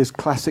 there's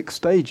classic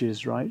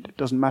stages, right? It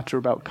doesn't matter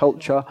about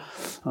culture,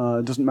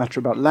 it doesn't matter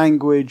about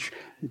language.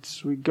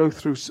 We go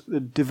through the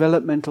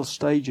developmental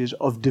stages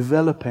of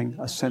developing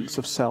a sense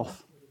of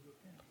self.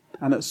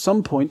 And at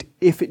some point,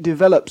 if it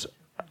develops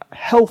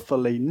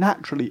healthily,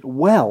 naturally,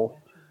 well,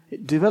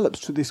 it develops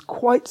to this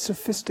quite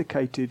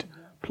sophisticated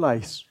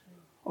place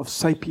of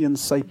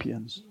sapiens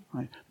sapiens,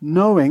 right?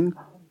 Knowing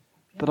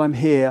that I'm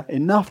here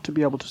enough to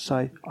be able to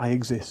say, I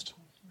exist.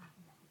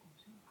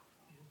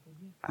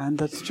 And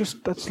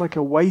that's like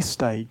a way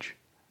stage.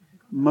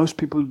 Most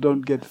people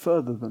don't get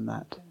further than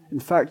that. In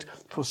fact,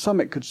 for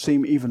some it could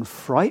seem even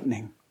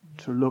frightening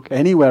to look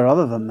anywhere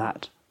other than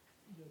that.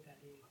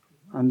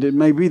 And it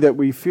may be that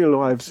we feel,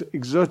 oh, I've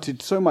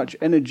exerted so much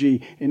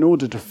energy in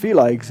order to feel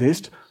I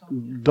exist.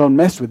 Don't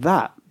mess with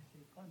that.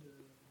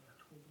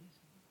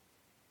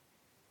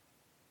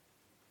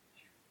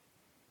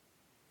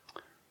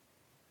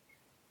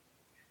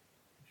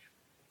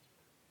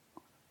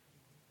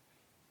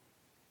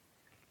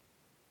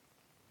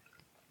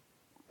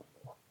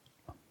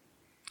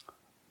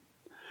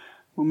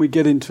 When we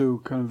get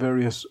into kind of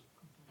various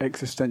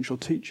existential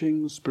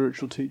teachings,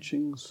 spiritual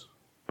teachings,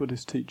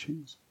 Buddhist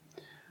teachings,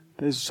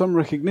 there's some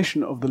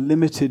recognition of the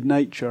limited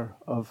nature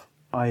of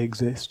I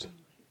exist.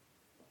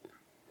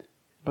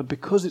 But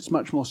because it's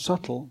much more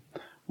subtle,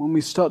 when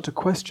we start to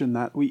question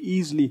that, we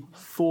easily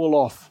fall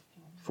off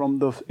from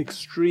the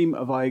extreme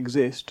of I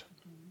exist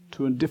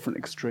to a different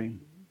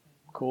extreme,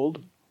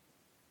 called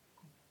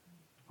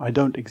I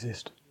don't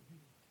exist.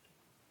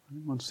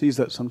 One sees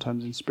that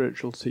sometimes in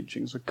spiritual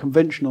teachings. A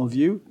conventional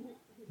view,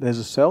 there's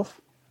a self,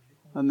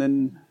 and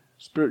then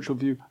spiritual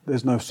view,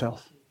 there's no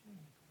self.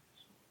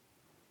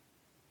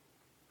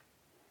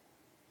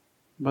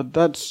 But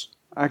that's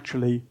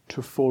actually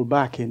to fall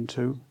back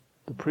into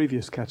the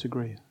previous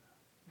category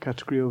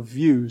of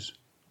views.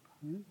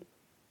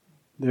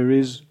 There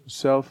is a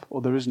self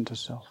or there isn't a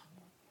self.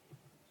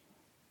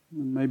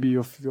 And maybe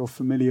if you're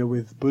familiar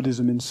with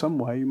Buddhism in some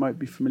way, you might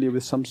be familiar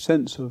with some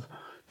sense of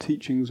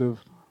teachings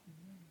of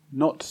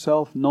not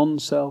self,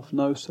 non-self,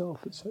 no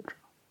self, etc.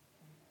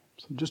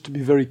 So just to be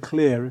very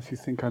clear, if you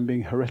think I'm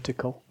being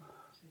heretical,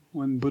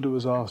 when Buddha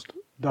was asked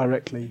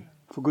directly,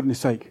 for goodness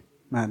sake,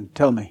 man,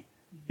 tell me,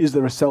 is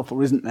there a self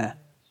or isn't there?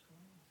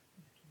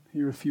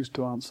 He refused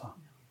to answer.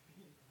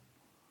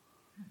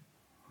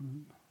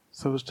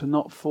 So as to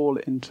not fall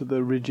into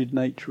the rigid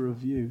nature of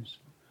views.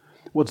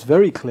 What's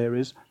very clear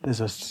is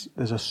there's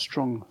a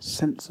strong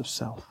sense of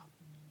self.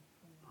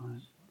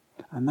 Right?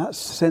 And that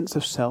sense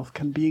of self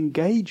can be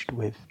engaged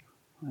with.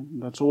 Right?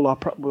 That's all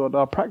what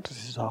our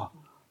practices are.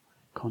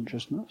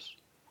 Consciousness,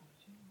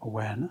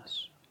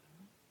 awareness,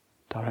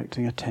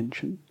 directing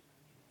attention,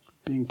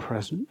 being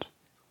present.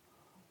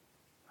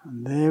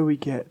 And there we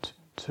get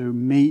to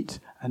meet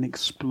and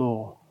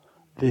explore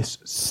this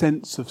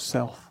sense of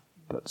self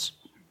that's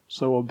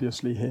so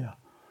obviously here.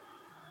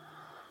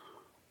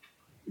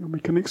 And we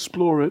can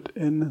explore it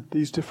in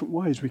these different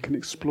ways. We can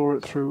explore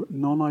it through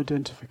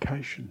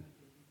non-identification,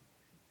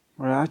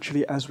 where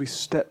actually as we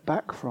step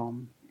back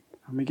from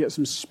and we get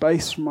some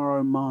space from our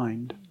own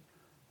mind,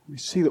 we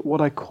see that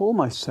what I call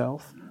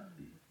myself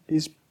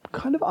is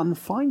kind of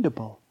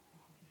unfindable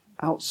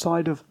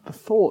outside of the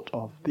thought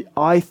of. The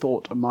I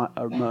thought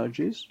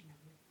emerges.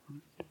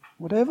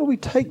 Whatever we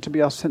take to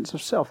be our sense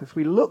of self, if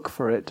we look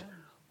for it,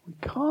 we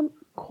can't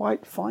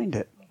quite find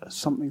it as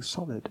something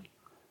solid.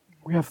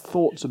 We have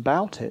thoughts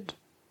about it,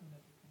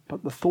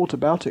 but the thought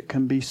about it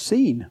can be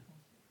seen.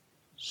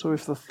 So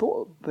if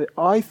the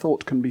I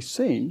thought can be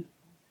seen,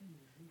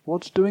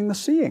 what's doing the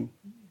seeing?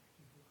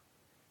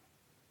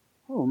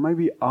 Oh,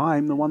 maybe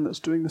I'm the one that's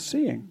doing the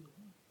seeing.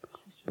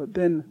 But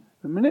then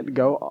a minute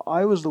ago,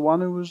 I was the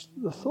one who was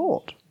the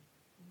thought.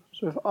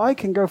 So if I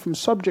can go from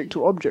subject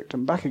to object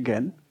and back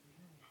again,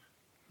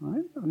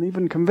 right? And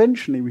even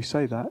conventionally we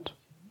say that,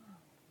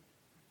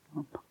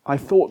 I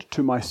thought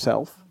to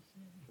myself,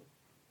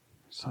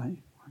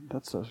 say,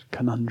 that's a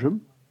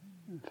conundrum.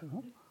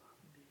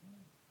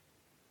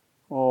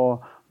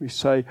 Or we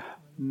say,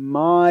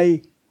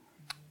 my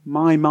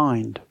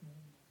mind.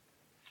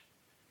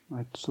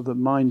 Right? So the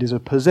mind is a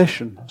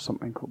possession of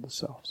something called the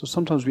self. So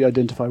sometimes we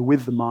identify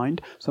with the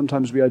mind,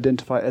 sometimes we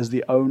identify as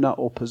the owner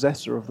or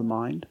possessor of the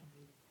mind.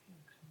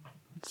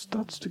 It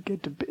starts to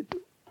get a bit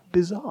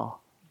bizarre.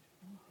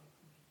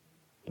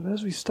 But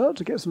as we start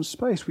to get some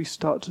space, we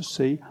start to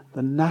see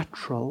the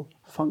natural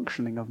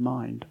functioning of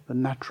mind, the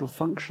natural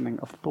functioning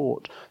of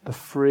thought, the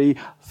free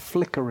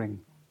flickering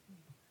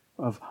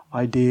of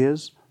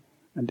ideas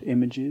and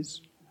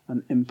images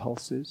and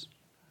impulses,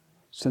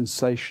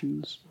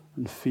 sensations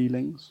and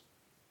feelings.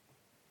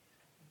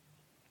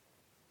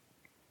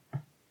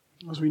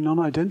 As we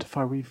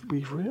non-identify, we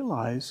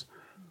realize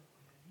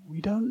we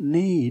don't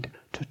need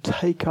to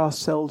take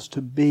ourselves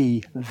to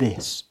be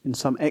this in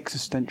some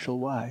existential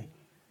way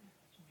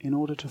in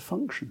order to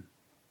function.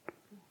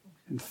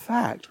 In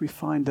fact, we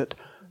find that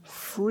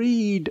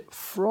freed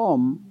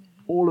from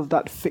all of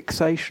that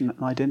fixation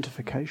and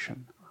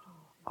identification,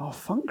 our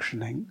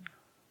functioning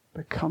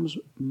becomes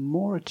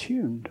more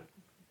attuned,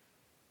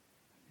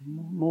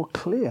 more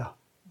clear,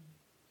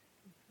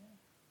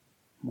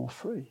 more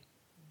free.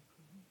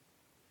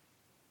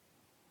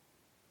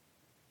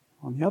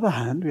 On the other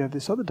hand, we have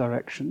this other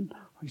direction.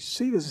 We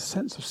see there's a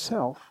sense of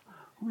self,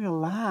 and we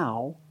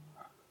allow,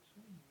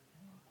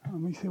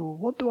 and we think, well,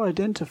 what do I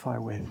identify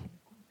with?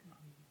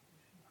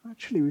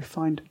 Actually, we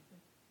find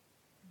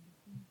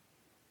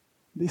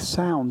these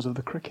sounds of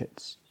the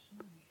crickets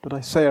that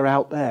I say are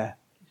out there,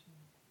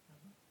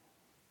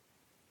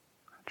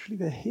 actually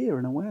they're here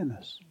in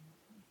awareness.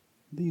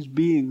 These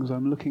beings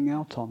I'm looking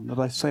out on that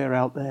I say are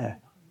out there,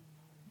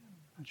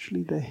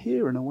 actually they're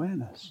here in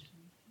awareness.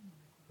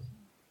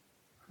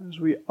 As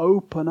we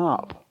open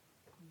up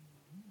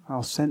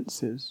our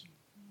senses,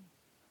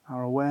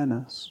 our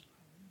awareness,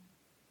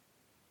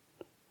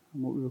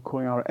 and what we were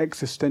calling our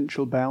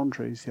existential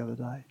boundaries the other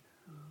day,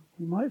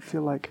 we might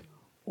feel like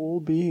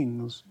all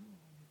beings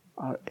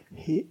are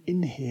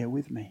in here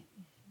with me.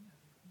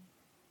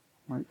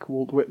 Like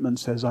Walt Whitman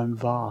says, I'm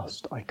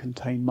vast, I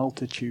contain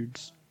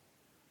multitudes.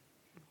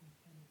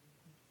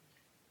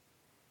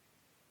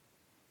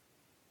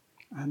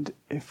 And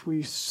if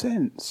we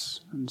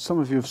sense, and some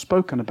of you have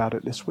spoken about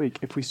it this week,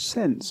 if we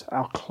sense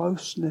our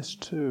closeness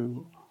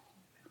to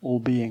all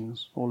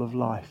beings, all of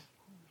life,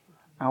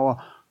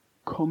 our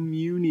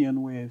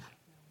communion with,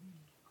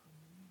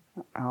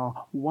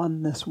 our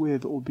oneness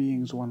with all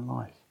beings, one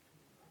life,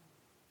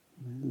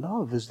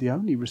 love is the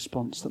only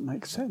response that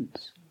makes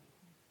sense.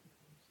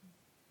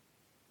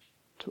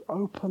 To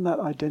open that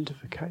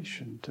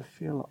identification, to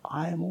feel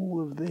I am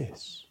all of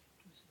this.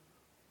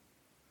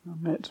 I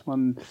met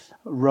one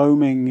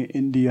roaming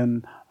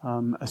Indian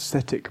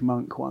ascetic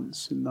monk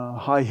once in the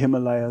high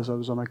Himalayas. I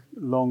was on a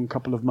long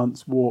couple of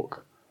months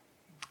walk.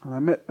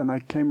 And I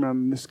came around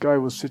and this guy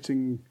was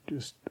sitting,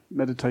 just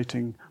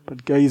meditating,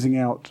 but gazing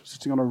out,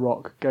 sitting on a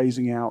rock,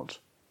 gazing out.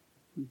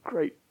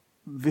 Great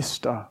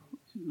vista,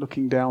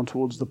 looking down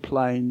towards the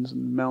plains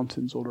and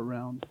mountains all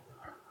around.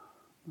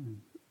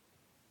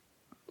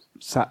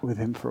 Sat with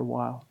him for a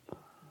while.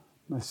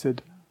 And I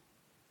said,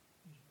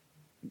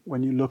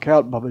 when you look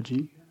out,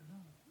 Babaji,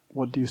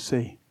 what do you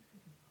see?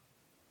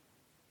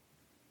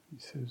 He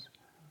says,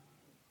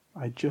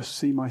 I just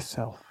see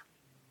myself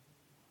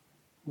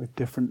with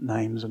different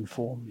names and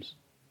forms.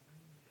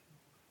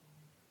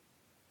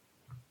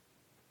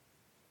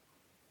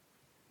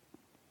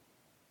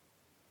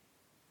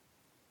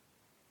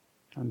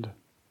 And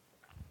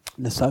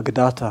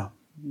Nisargadatta,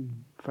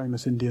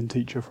 famous Indian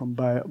teacher from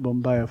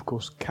Bombay, of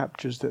course,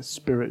 captures that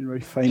spirit in a very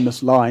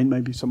famous line,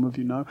 maybe some of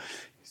you know.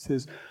 He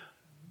says,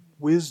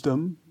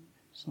 wisdom,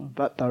 so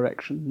that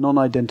direction,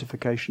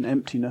 non-identification,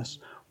 emptiness,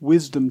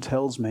 wisdom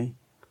tells me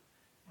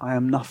I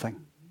am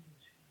nothing.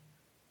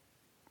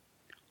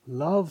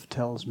 Love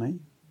tells me,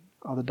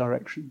 other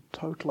direction,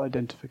 total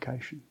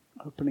identification,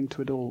 opening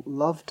to it all.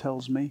 Love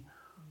tells me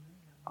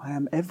I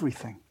am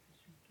everything.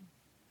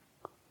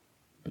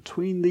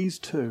 Between these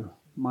two,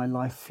 my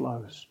life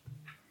flows.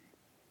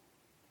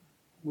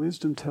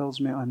 Wisdom tells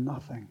me I'm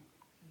nothing.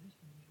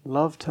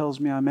 Love tells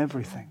me I'm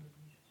everything.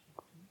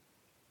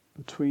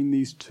 Between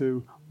these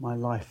two, my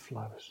life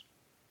flows.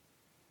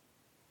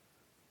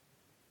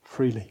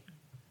 Freely.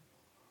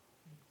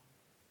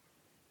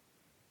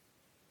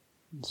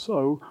 And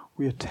so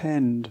we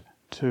attend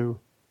to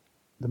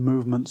the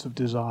movements of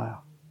desire.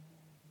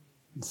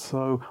 And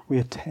so we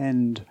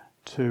attend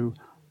to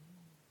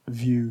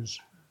views.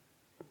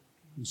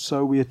 And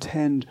so we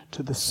attend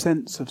to the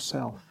sense of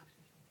self.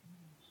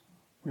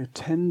 We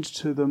attend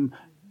to them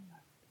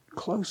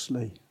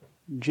closely,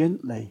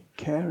 gently,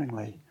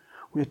 caringly.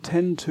 We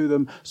attend to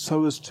them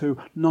so as to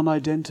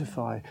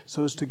non-identify,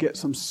 so as to get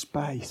some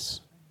space,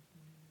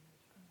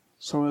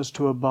 so as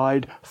to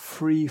abide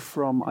free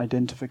from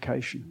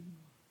identification.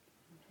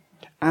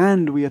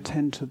 And we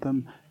attend to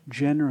them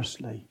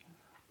generously,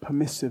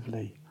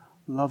 permissively,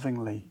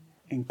 lovingly,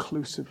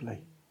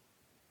 inclusively,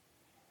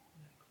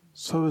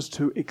 so as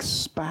to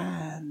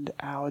expand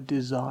our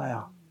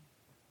desire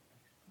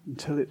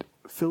until it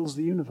fills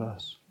the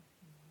universe,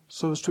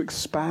 so as to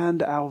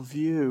expand our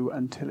view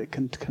until it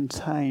can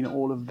contain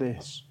all of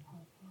this,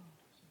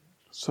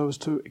 so as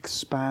to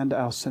expand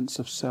our sense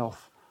of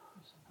self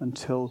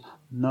until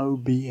no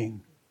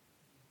being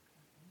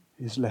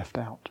is left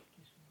out.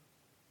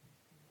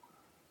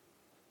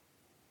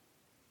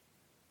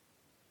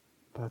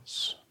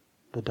 That's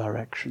the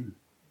direction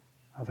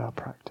of our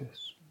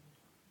practice,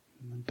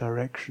 the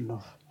direction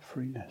of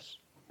freeness.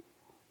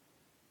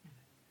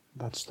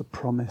 That's the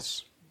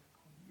promise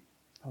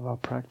of our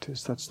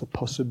practice. That's the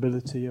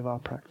possibility of our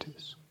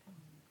practice.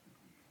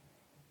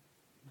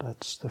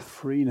 That's the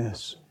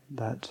freeness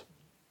that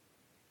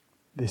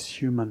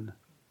this human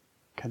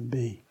can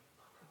be.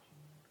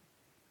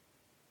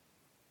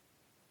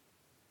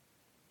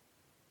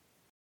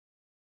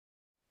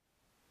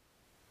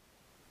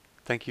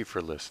 Thank you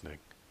for listening.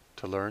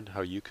 To learn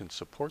how you can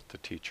support the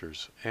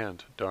teachers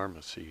and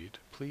Dharma Seed,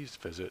 please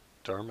visit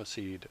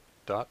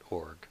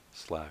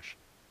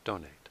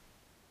dharmaseed.org/donate.